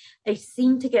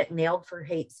seem to get nailed for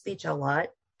hate speech a lot.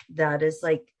 That is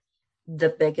like the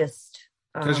biggest.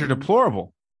 Because you're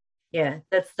deplorable. Yeah,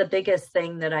 that's the biggest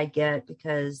thing that I get,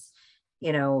 because,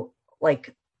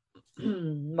 like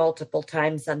multiple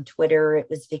times on Twitter, it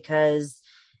was because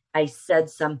I said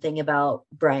something about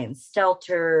Brian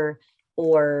Stelter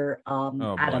or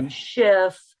Adam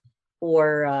Schiff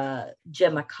or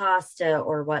Jim Acosta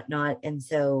or whatnot. And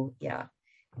so, yeah,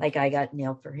 like I got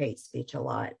nailed for hate speech a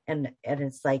lot. And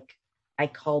it's like, I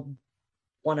called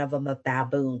one of them a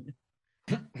baboon.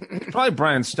 Probably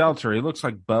Brian Stelter. He looks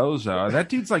like Bozo. That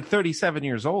dude's like 37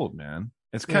 years old, man.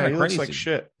 It's kind of crazy. Looks like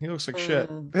shit. He looks like shit.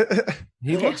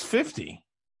 He looks 50.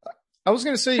 I was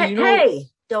going to say, hey,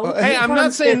 I'm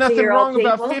not saying nothing wrong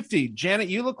about 50. Janet,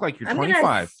 you look like you're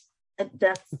 25.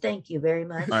 Thank you very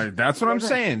much. All right, that's what I'm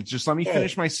saying. Just let me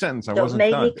finish my sentence. I wasn't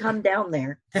done. Don't make me come down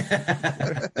there.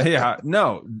 Yeah,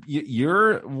 no,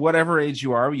 you're whatever age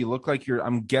you are. You look like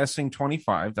I'm guessing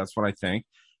 25. That's what I think.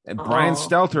 And Brian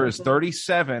Stelter is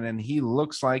 37, and he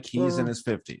looks like he's in his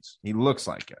 50s. He looks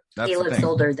like it. He looks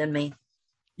older than me.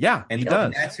 Yeah, and he does.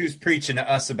 And that's who's preaching to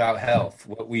us about health,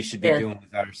 what we should be doing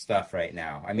with our stuff right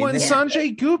now. I mean,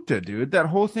 Sanjay Gupta, dude, that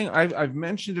whole thing. I've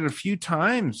mentioned it a few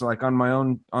times, like on my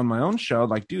own show.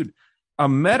 Like, dude, a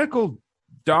medical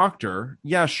doctor,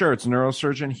 yeah, sure, it's a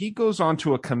neurosurgeon. He goes on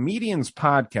to a comedian's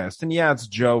podcast, and yeah, it's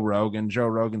Joe Rogan. Joe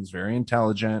Rogan's very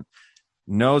intelligent,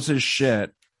 knows his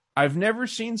shit. I've never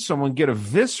seen someone get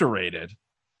eviscerated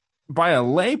by a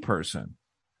layperson.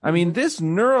 I mean, this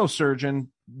neurosurgeon,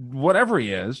 whatever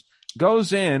he is,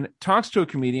 goes in, talks to a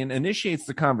comedian, initiates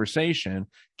the conversation,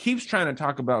 keeps trying to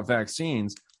talk about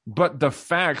vaccines, but the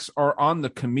facts are on the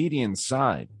comedian's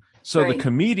side. So the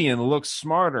comedian looks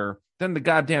smarter than the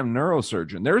goddamn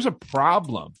neurosurgeon. There's a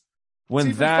problem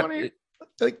when that...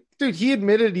 Like, dude, he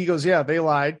admitted, he goes, yeah, they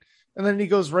lied. And then he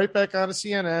goes right back onto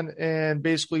CNN and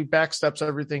basically backsteps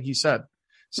everything he said.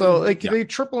 So like they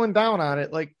tripling down on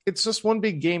it. Like it's just one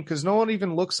big game because no one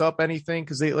even looks up anything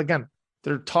because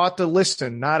they're taught to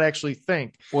listen, not actually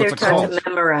think. Well, they're taught to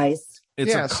memorize.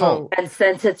 It's a cult. And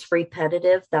since it's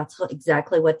repetitive, that's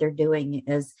exactly what they're doing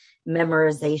is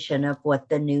memorization of what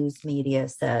the news media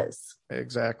says.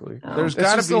 Exactly. There's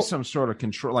got to be some sort of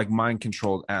control, like mind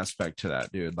controlled aspect to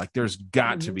that, dude. Like there's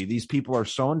got to be. These people are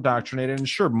so indoctrinated, and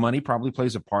sure, money probably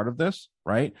plays a part of this,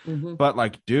 right? But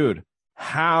like, dude,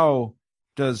 how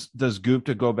does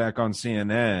Gupta go back on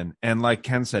CNN and, like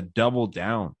Ken said, double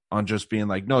down on just being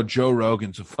like, no, Joe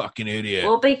Rogan's a fucking idiot?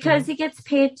 Well, because he gets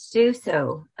paid to do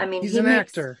so. I mean, he's an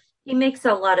actor. He makes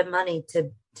a lot of money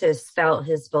to spout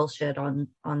his bullshit on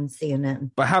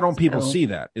CNN. But how don't people see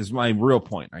that is my real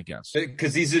point, I guess.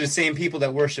 Because these are the same people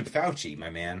that worship Fauci,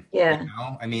 my man. Yeah. You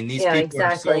know? I mean, these people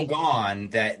are so gone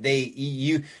that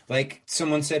you like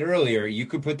someone said earlier, you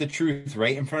could put the truth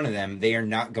right in front of them. They are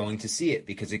not going to see it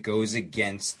because it goes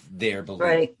against their belief.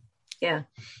 Right. Yeah.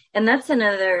 And that's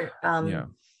another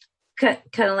kind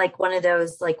of like one of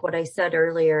those, like what I said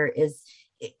earlier is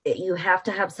you have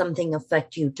to have something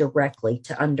affect you directly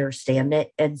to understand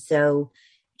it. And so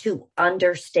to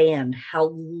understand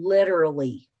how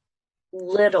literally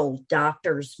little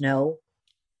doctors know,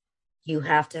 you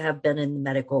have to have been in the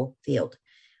medical field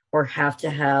or have to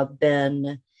have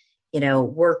been,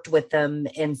 worked with them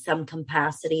in some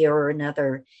capacity or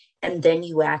another. And then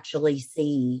you actually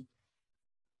see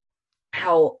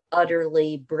how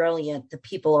utterly brilliant the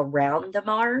people around them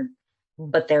are,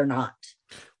 but they're not.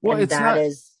 Well, and it's that not,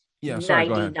 is yeah, sorry,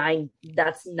 99.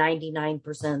 That's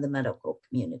 99% of the medical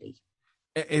community.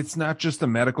 It's not just the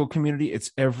medical community.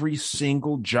 It's every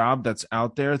single job that's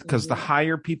out there because the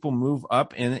higher people move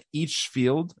up in each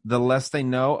field, the less they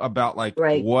know about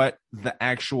what the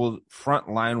actual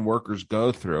frontline workers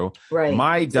go through. Right.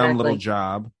 My dumb little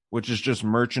job, which is just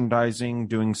merchandising,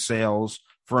 doing sales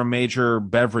for a major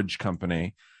beverage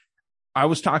company. I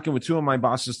was talking with two of my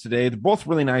bosses today. They're both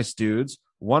really nice dudes.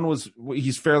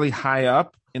 He's fairly high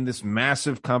up in this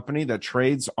massive company that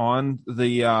trades on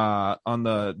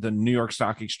the New York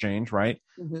Stock Exchange, right?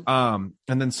 And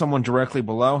then someone directly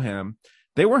below him,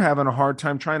 they were having a hard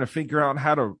time trying to figure out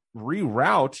how to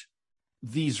reroute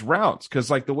these routes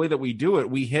because, like, the way that we do it,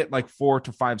 we hit like 4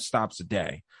 to 5 stops a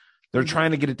day. They're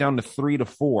trying to get it down to 3 to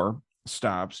 4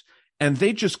 stops, and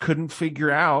they just couldn't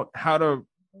figure out how to,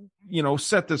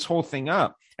 set this whole thing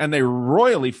up. And they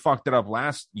royally fucked it up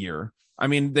last year. I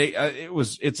mean,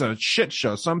 it's a shit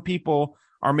show. Some people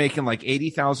are making like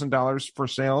 $80,000 for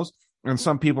sales, and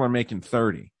some people are making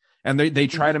 30. And they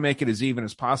try to make it as even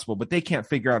as possible, but they can't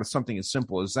figure out something as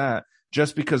simple as that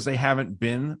just because they haven't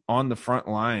been on the front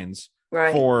lines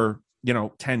for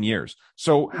 10 years.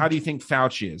 So how do you think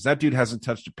Fauci is? That dude hasn't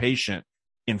touched a patient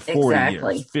in 40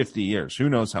 years, 50 years. Who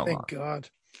knows how long? Thank God.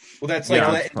 Well, that's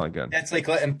like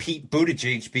letting Pete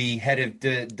Buttigieg be head of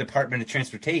the Department of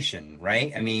Transportation,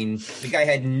 right? I mean, the guy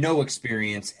had no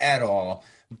experience at all,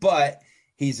 but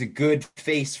he's a good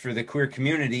face for the queer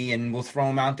community, and we'll throw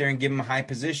him out there and give him a high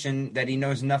position that he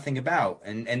knows nothing about.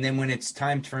 And then when it's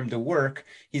time for him to work,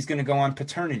 he's going to go on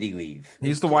paternity leave.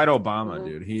 He's the white Obama,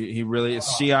 dude. He really is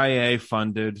CIA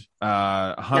funded,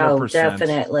 100%. No,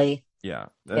 definitely. Yeah,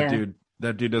 that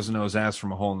dude doesn't know his ass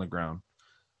from a hole in the ground.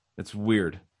 It's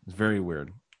weird. It's very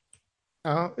weird.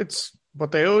 It's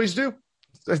what they always do.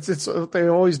 It's what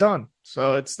they've always done.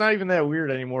 So it's not even that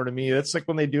weird anymore to me. It's like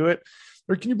when they do it,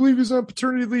 or can you believe he's on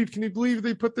paternity leave? Can you believe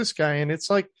they put this guy in? It's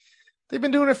like they've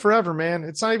been doing it forever, man.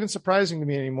 It's not even surprising to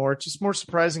me anymore. It's just more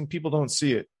surprising people don't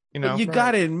see it. But you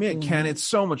got to admit, Ken, it's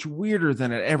so much weirder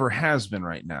than it ever has been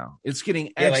right now. It's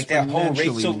getting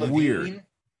exponentially weird.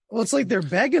 Well, it's like they're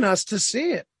begging us to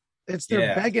see it.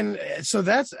 They're begging. So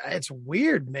it's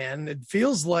weird, man. It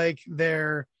feels like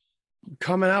they're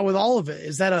coming out with all of it.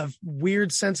 Is that a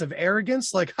weird sense of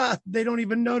arrogance? Like, they don't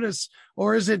even notice.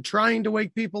 Or is it trying to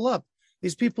wake people up?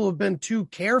 These people have been too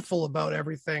careful about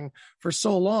everything for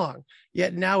so long.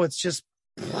 Yet now it's just,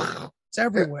 it's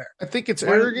everywhere. I think it's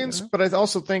arrogance, but I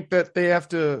also think that they have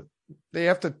to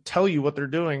tell you what they're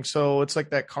doing. So it's like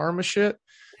that karma shit.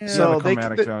 Yeah, so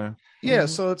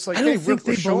so it's like, I don't think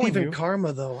they believe in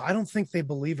karma, though. I don't think they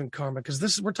believe in karma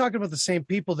because we're talking about the same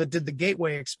people that did the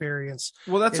Gateway experience.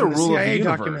 Well, that's a rule CIA of the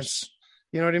universe. Documents.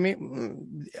 You know what I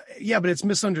mean? Yeah, but it's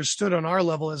misunderstood on our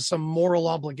level as some moral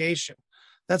obligation.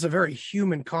 That's a very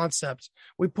human concept.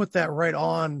 We put that right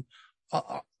on.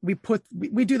 We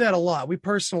do that a lot. We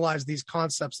personalize these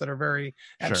concepts that are very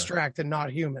abstract and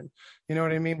not human. You know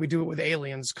what I mean? We do it with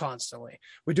aliens constantly.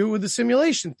 We do it with the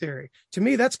simulation theory. To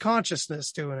me, that's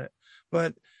consciousness doing it.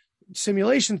 But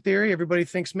simulation theory, everybody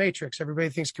thinks Matrix, everybody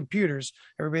thinks computers,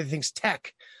 everybody thinks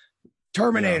tech.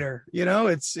 Terminator, you know,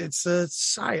 it's a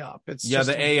psyop. It's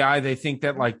the AI, they think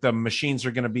that like the machines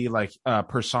are going to be like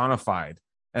personified,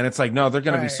 and it's like, no, they're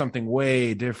going to be something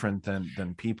way different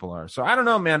than people are. So I don't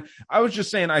know, man. I was just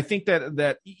saying, I think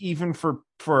that even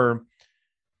for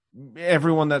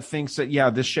everyone that thinks that, yeah,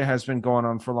 this shit has been going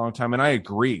on for a long time, and I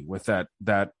agree with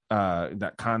that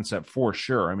concept for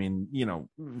sure. I mean, you know,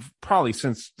 probably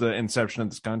since the inception of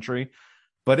this country.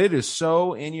 But it is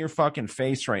so in your fucking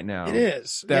face right now. It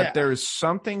is. That there is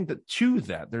something to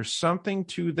that. There's something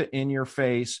to the in your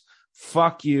face.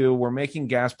 Fuck you. We're making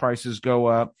gas prices go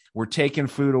up. We're taking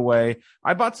food away.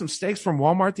 I bought some steaks from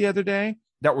Walmart the other day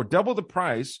that were double the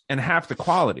price and half the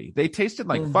quality. They tasted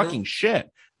like fucking shit.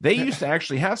 They used to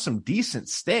actually have some decent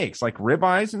steaks, like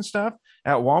ribeyes and stuff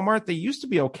at Walmart. They used to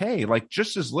be okay, like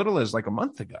just as little as like a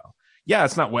month ago. Yeah,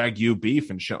 it's not Wagyu beef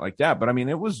and shit like that, but I mean,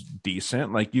 it was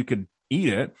decent. Like you could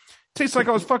eat it. Tastes like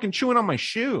I was fucking chewing on my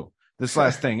shoe, this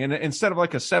last thing. And instead of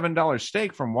like a $7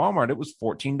 steak from Walmart, it was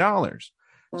 $14.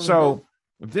 So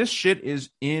this shit is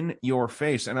in your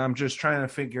face. And I'm just trying to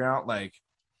figure out, like,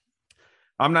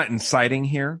 I'm not inciting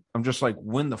here. I'm just like,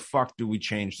 when the fuck do we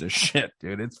change this shit,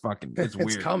 dude? It's weird.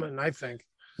 It's coming, I think.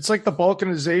 It's like the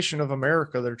balkanization of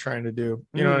America they're trying to do.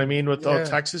 You know what I mean? With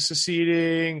Texas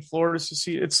seceding, Florida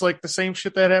seceding. It's like the same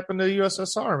shit that happened to the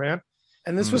USSR, man.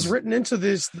 And this was written into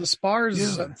the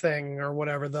SPARS thing or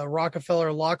whatever, the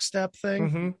Rockefeller lockstep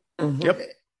thing. Yep.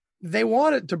 They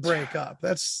want it to break up.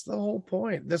 That's the whole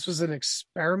point. This was an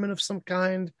experiment of some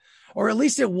kind, or at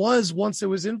least it was once it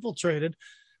was infiltrated.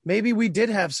 Maybe we did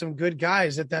have some good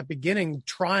guys at that beginning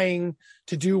trying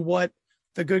to do what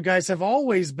the good guys have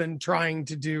always been trying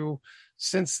to do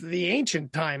since the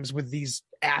ancient times with these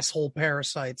asshole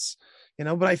parasites, you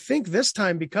know. But I think this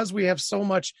time, because we have so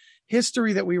much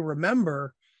history that we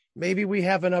remember, maybe we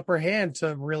have an upper hand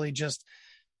to really just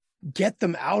get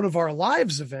them out of our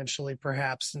lives eventually,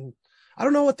 perhaps. And I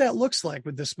don't know what that looks like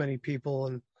with this many people.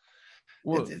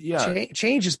 And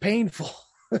change is painful.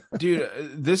 Dude,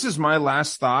 this is my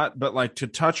last thought, but like to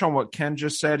touch on what Ken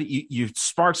just said, you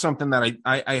sparked something that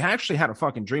I actually had a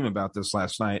fucking dream about this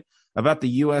last night, about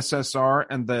the USSR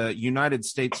and the United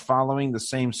States following the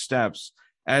same steps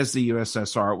as the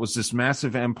USSR. It was this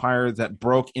massive empire that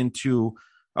broke into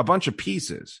a bunch of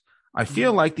pieces. I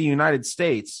feel like the United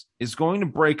States is going to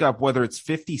break up, whether it's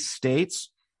 50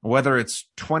 states, whether it's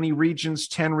 20 regions,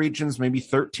 10 regions, maybe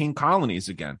 13 colonies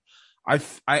again.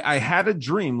 I had a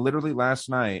dream literally last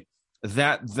night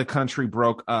that the country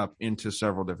broke up into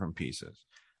several different pieces.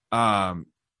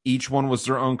 Each one was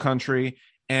their own country.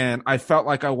 And I felt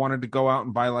like I wanted to go out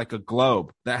and buy like a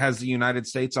globe that has the United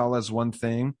States all as one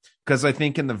thing. Because I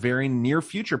think in the very near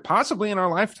future, possibly in our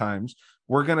lifetimes,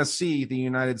 we're going to see the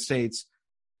United States,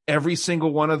 every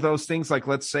single one of those things. Like,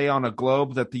 let's say on a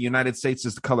globe that the United States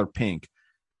is the color pink.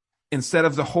 Instead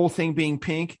of the whole thing being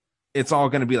pink, it's all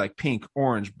going to be like pink,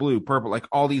 orange, blue, purple, like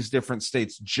all these different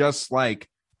states, just like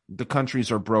the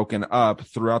countries are broken up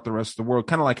throughout the rest of the world.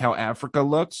 Kind of like how Africa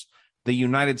looks. The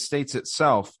United States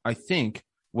itself, I think,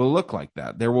 will look like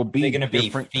that. There will be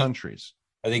different countries.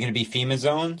 Are they going to be FEMA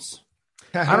zones?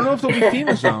 I don't know if they'll be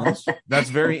FEMA zones. That's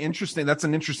very interesting. That's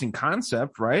an interesting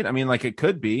concept, right? I mean, like it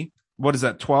could be. What is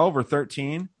that, 12 or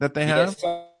 13 that they have?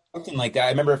 Something like that. I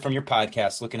remember from your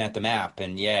podcast looking at the map,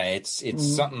 and it's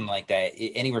something like that.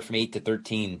 Anywhere from 8 to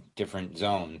 13 different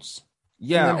zones.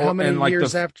 Yeah, and how many like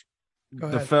years after?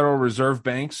 The Federal Reserve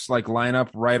banks like line up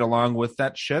right along with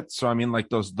that shit. So I mean, like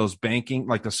those banking,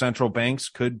 like the central banks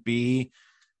could be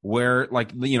where,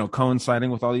 like, you know, coinciding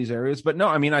with all these areas. But no,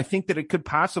 I mean, I think that it could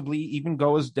possibly even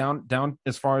go as down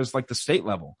as far as like the state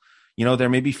level. You know, there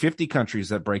may be 50 countries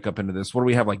that break up into this. What do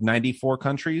we have, like 94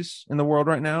 countries in the world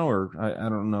right now? Or I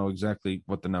don't know exactly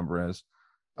what the number is.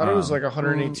 I thought it was like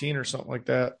 118 or something like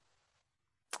that.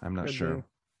 I'm not sure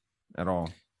at all.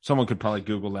 Someone could probably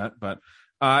Google that, but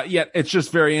yeah, it's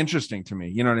just very interesting to me.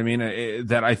 You know what I mean?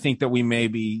 That I think that we may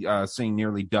be seeing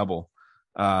nearly double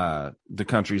the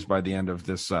countries by the end of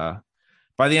this, by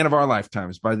the end of our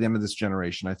lifetimes, by the end of this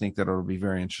generation. I think that it'll be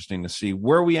very interesting to see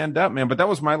where we end up, man. But that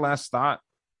was my last thought.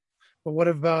 But what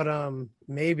about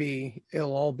maybe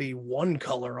it'll all be one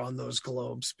color on those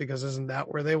globes, because isn't that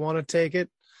where they want to take it?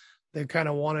 They kind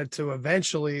of wanted to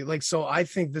eventually, like, so I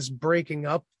think this breaking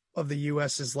up of the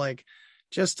US is like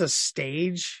just a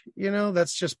stage, you know,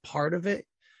 that's just part of it.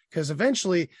 Because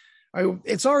eventually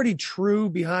it's already true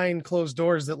behind closed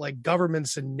doors that like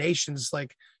governments and nations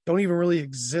like don't even really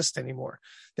exist anymore.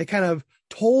 They kind of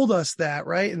told us that,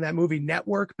 right? In that movie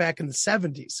Network back in the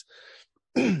 70s.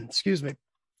 Excuse me.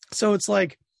 So it's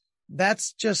like,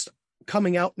 that's just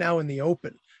coming out now in the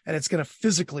open, and it's going to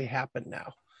physically happen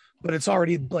now. but it's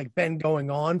already like been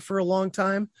going on for a long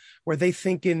time, where they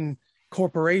think in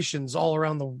corporations all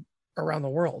around the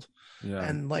world. Yeah.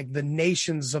 And like the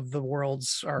nations of the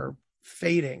worlds are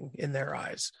fading in their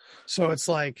eyes. So it's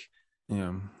like,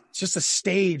 yeah, it's just a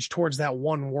stage towards that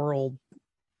one world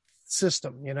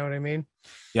system. You know what I mean?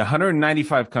 Yeah.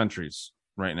 195 countries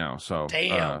right now. So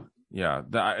damn. Yeah,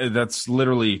 that's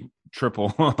literally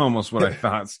triple almost what I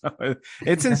thought. So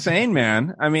it's insane,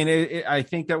 man. I mean, I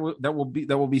think that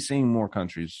will be seeing more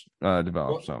countries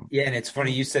develop. So yeah, and it's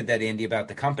funny you said that, Andy, about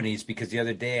the companies, because the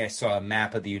other day I saw a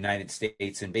map of the United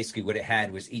States, and basically what it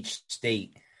had was each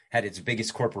state had its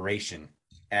biggest corporation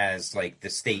as like the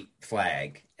state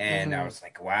flag, and I was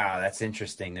like, wow, that's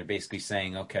interesting. They're basically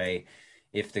saying, okay,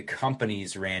 if the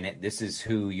companies ran it, this is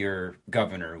who your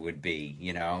governor would be,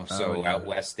 you know? So out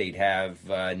west, they'd have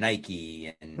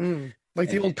Nike and like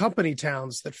the old company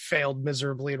towns that failed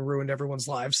miserably and ruined everyone's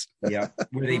lives. Yeah.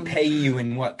 Where they pay you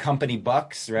in what, company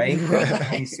bucks, right?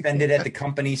 You spend it at the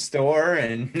company store.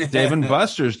 And Dave and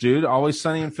Buster's, dude. Always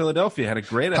Sunny in Philadelphia had a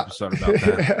great episode about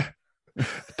that.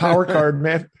 Power card,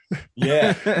 man.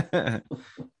 Yeah.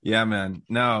 Yeah, man.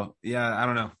 No. Yeah. I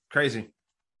don't know. Crazy.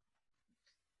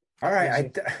 All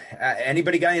right.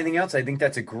 Anybody got anything else? I think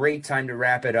that's a great time to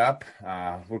wrap it up.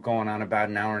 We're going on about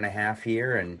an hour and a half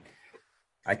here, and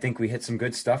I think we hit some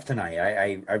good stuff tonight.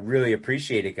 I really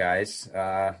appreciate it, guys.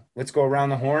 Let's go around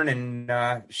the horn and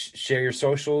share your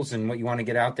socials and what you want to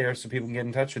get out there so people can get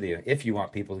in touch with you, if you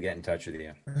want people to get in touch with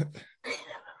you.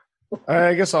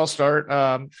 I guess I'll start.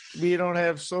 We don't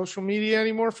have social media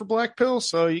anymore for Black Pill,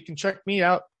 so you can check me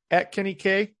out at Kenny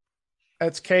K.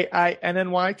 That's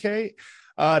KINNYK.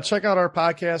 Check out our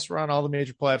podcast. We're on all the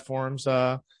major platforms.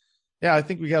 Yeah, I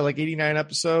think we got like 89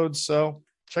 episodes. So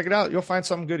check it out. You'll find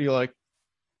something good you like.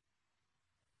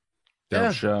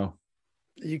 Dope show.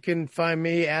 You can find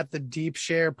me at the Deep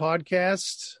Share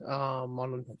podcast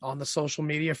on the social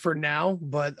media for now,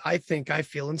 but I think I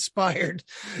feel inspired.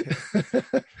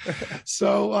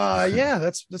 So yeah,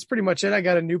 that's pretty much it. I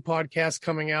got a new podcast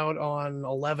coming out on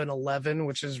 11/11,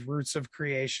 which is Roots of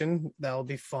Creation. That'll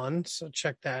be fun. So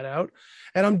check that out.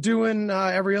 And I'm doing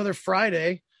every other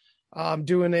Friday. I'm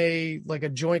doing a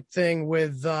joint thing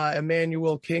with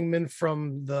Emmanuel Kingman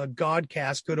from the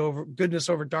Godcast, Goodness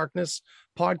Over Darkness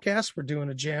podcast. We're doing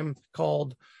a jam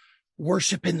called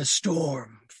Worship in the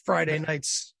Storm, Friday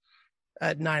nights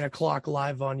at 9:00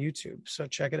 live on YouTube. So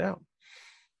check it out.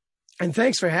 And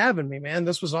thanks for having me, man.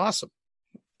 This was awesome.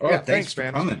 Oh, yeah, thanks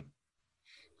for coming.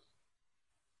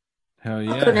 Hell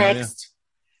yeah. I'll go next.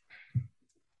 Yeah.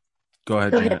 Go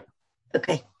ahead, Janet.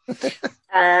 Okay.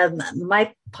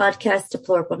 My podcast,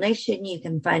 Deplorable Nation, you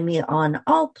can find me on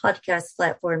all podcast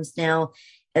platforms now,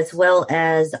 as well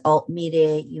as Alt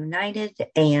Media United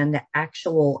and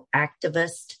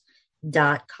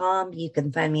actualactivist.com. You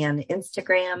can find me on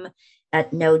Instagram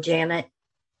at at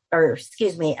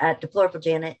Deplorable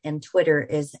Janet, and Twitter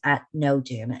is at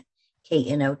NoJanet,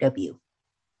 KNOW.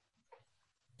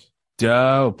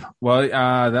 Dope.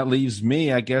 Well, that leaves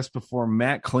me, I guess, before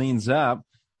Matt cleans up.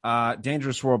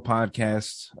 Dangerous World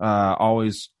Podcast.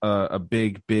 Always a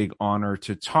big honor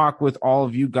to talk with all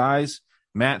of you guys.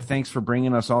 Matt, thanks for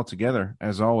bringing us all together.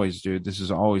 As always, dude, this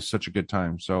is always such a good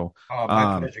time. So,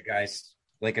 my pleasure, guys.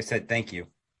 Like I said, thank you.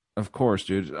 Of course,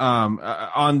 dude.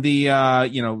 On the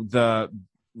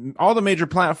all the major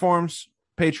platforms,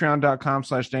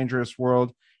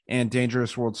 patreon.com/dangerousworld and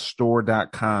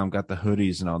dangerousworldstore.com. Got the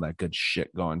hoodies and all that good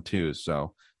shit going too.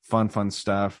 So fun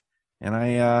stuff. And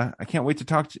I can't wait to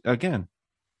talk to you again.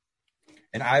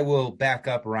 And I will back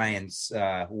up Ryan's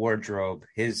wardrobe.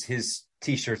 His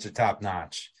t-shirts are top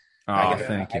notch. Oh,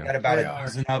 thank you. I got about a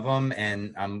dozen of them,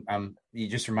 and you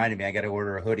just reminded me I got to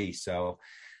order a hoodie. So,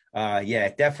 yeah,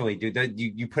 definitely, dude.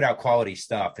 You put out quality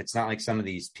stuff. It's not like some of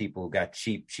these people got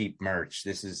cheap merch.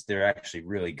 They're actually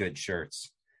really good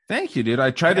shirts. Thank you, dude.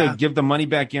 I try to give the money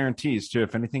back guarantees too.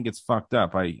 If anything gets fucked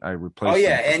up, I replace. Oh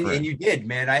yeah, and you did,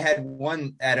 man. I had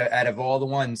one out of all the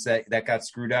ones that got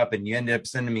screwed up, and you ended up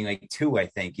sending me like 2. I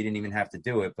think you didn't even have to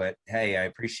do it, but hey, I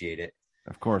appreciate it.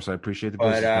 Of course, I appreciate the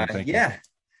business. But yeah.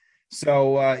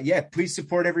 So yeah, please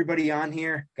support everybody on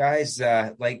here, guys.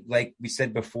 Like we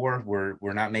said before,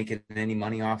 we're not making any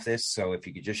money off this. So if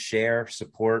you could just share,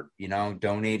 support,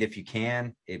 donate if you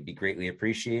can, it'd be greatly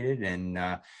appreciated. And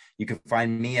you can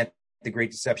find me at the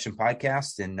Great Deception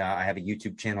Podcast, and I have a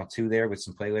YouTube channel too there with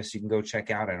some playlists you can go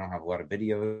check out. I don't have a lot of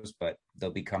videos, but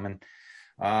they'll be coming.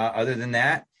 Other than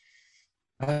that,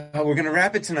 we're gonna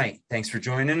wrap it tonight. Thanks for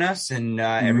joining us, and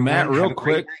everyone, Matt, real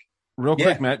quick,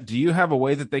 Matt, do you have a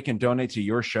way that they can donate to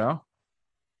your show,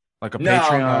 like a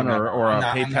Patreon or a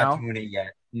PayPal? I'm not doing it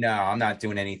yet. No, I'm not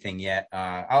doing anything yet.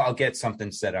 I'll get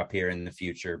something set up here in the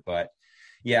future, but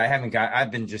yeah,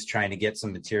 I've been just trying to get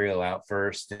some material out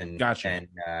first and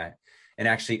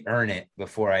actually earn it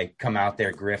before I come out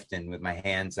there grifting with my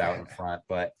hands out in front.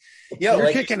 But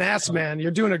you're kicking ass, man. You're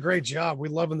doing a great job.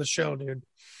 We're loving the show, dude.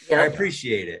 I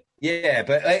appreciate it. Yeah.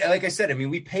 But like I said, I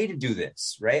mean, we pay to do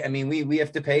this, right? I mean, we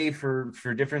have to pay for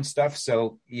different stuff.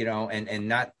 So, and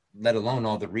not let alone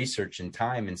all the research and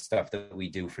time and stuff that we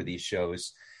do for these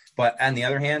shows. But on the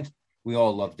other hand, we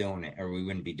all love doing it, or we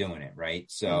wouldn't be doing it, right?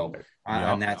 So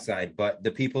on that side, but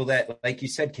the people that, like you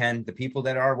said, Ken, the people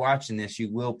that are watching this,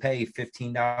 you will pay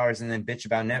 $15 and then bitch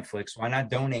about Netflix. Why not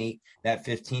donate that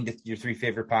 $15 to your 3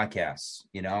 favorite podcasts?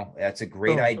 That's a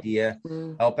great idea.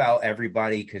 Help out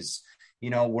everybody, because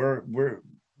we're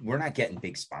not getting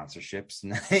big sponsorships.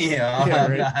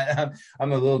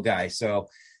 I'm a little guy, so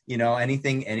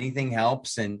anything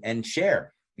helps, and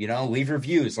share. Leave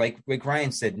reviews. Like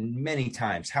Ryan said many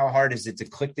times, how hard is it to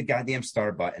click the goddamn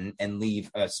star button and leave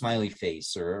a smiley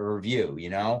face or a review?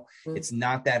 It's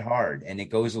not that hard, and it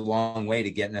goes a long way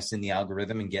to getting us in the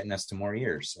algorithm and getting us to more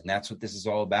ears. And that's what this is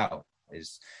all about,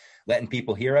 is letting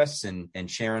people hear us and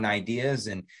sharing ideas.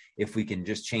 And if we can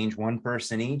just change one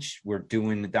person each, we're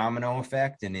doing the domino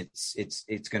effect, and it's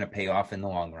going to pay off in the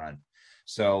long run.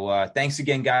 So thanks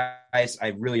again, guys. I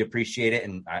really appreciate it.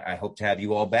 And I hope to have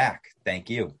you all back. Thank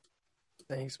you.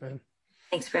 Thanks, man.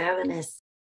 Thanks for having us.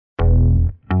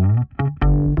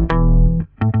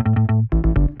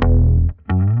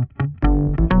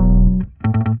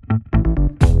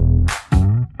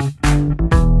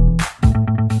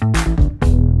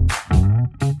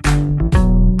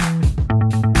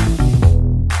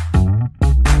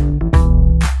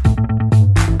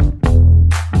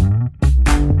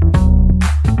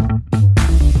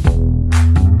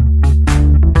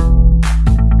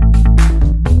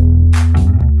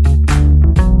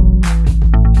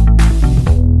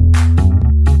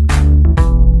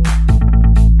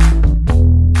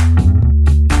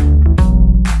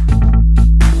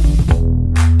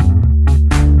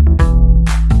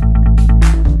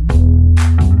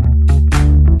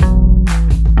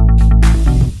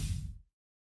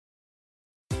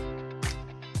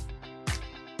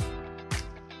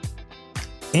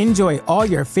 Enjoy all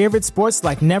your favorite sports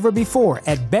like never before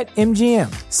at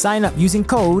BetMGM. Sign up using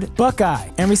code Buckeye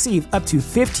and receive up to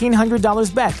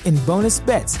 $1,500 back in bonus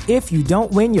bets if you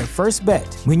don't win your first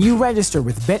bet. When you register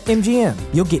with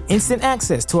BetMGM, you'll get instant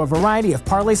access to a variety of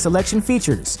parlay selection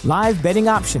features, live betting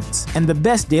options, and the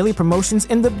best daily promotions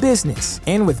in the business.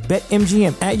 And with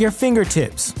BetMGM at your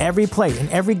fingertips, every play and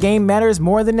every game matters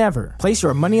more than ever. Place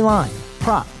your money line,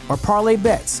 prop, or parlay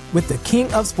bets with the king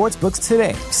of sportsbooks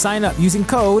today. Sign up using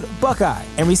code Buckeye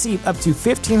and receive up to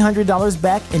 $1,500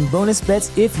 back in bonus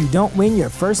bets if you don't win your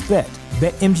first bet.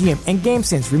 BetMGM and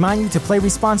GameSense remind you to play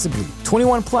responsibly.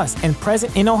 21 plus and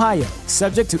present in Ohio,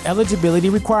 subject to eligibility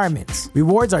requirements.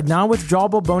 Rewards are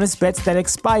non-withdrawable bonus bets that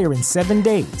expire in 7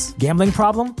 days. Gambling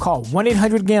problem? Call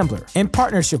 1-800-GAMBLER. In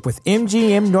partnership with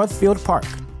MGM Northfield Park.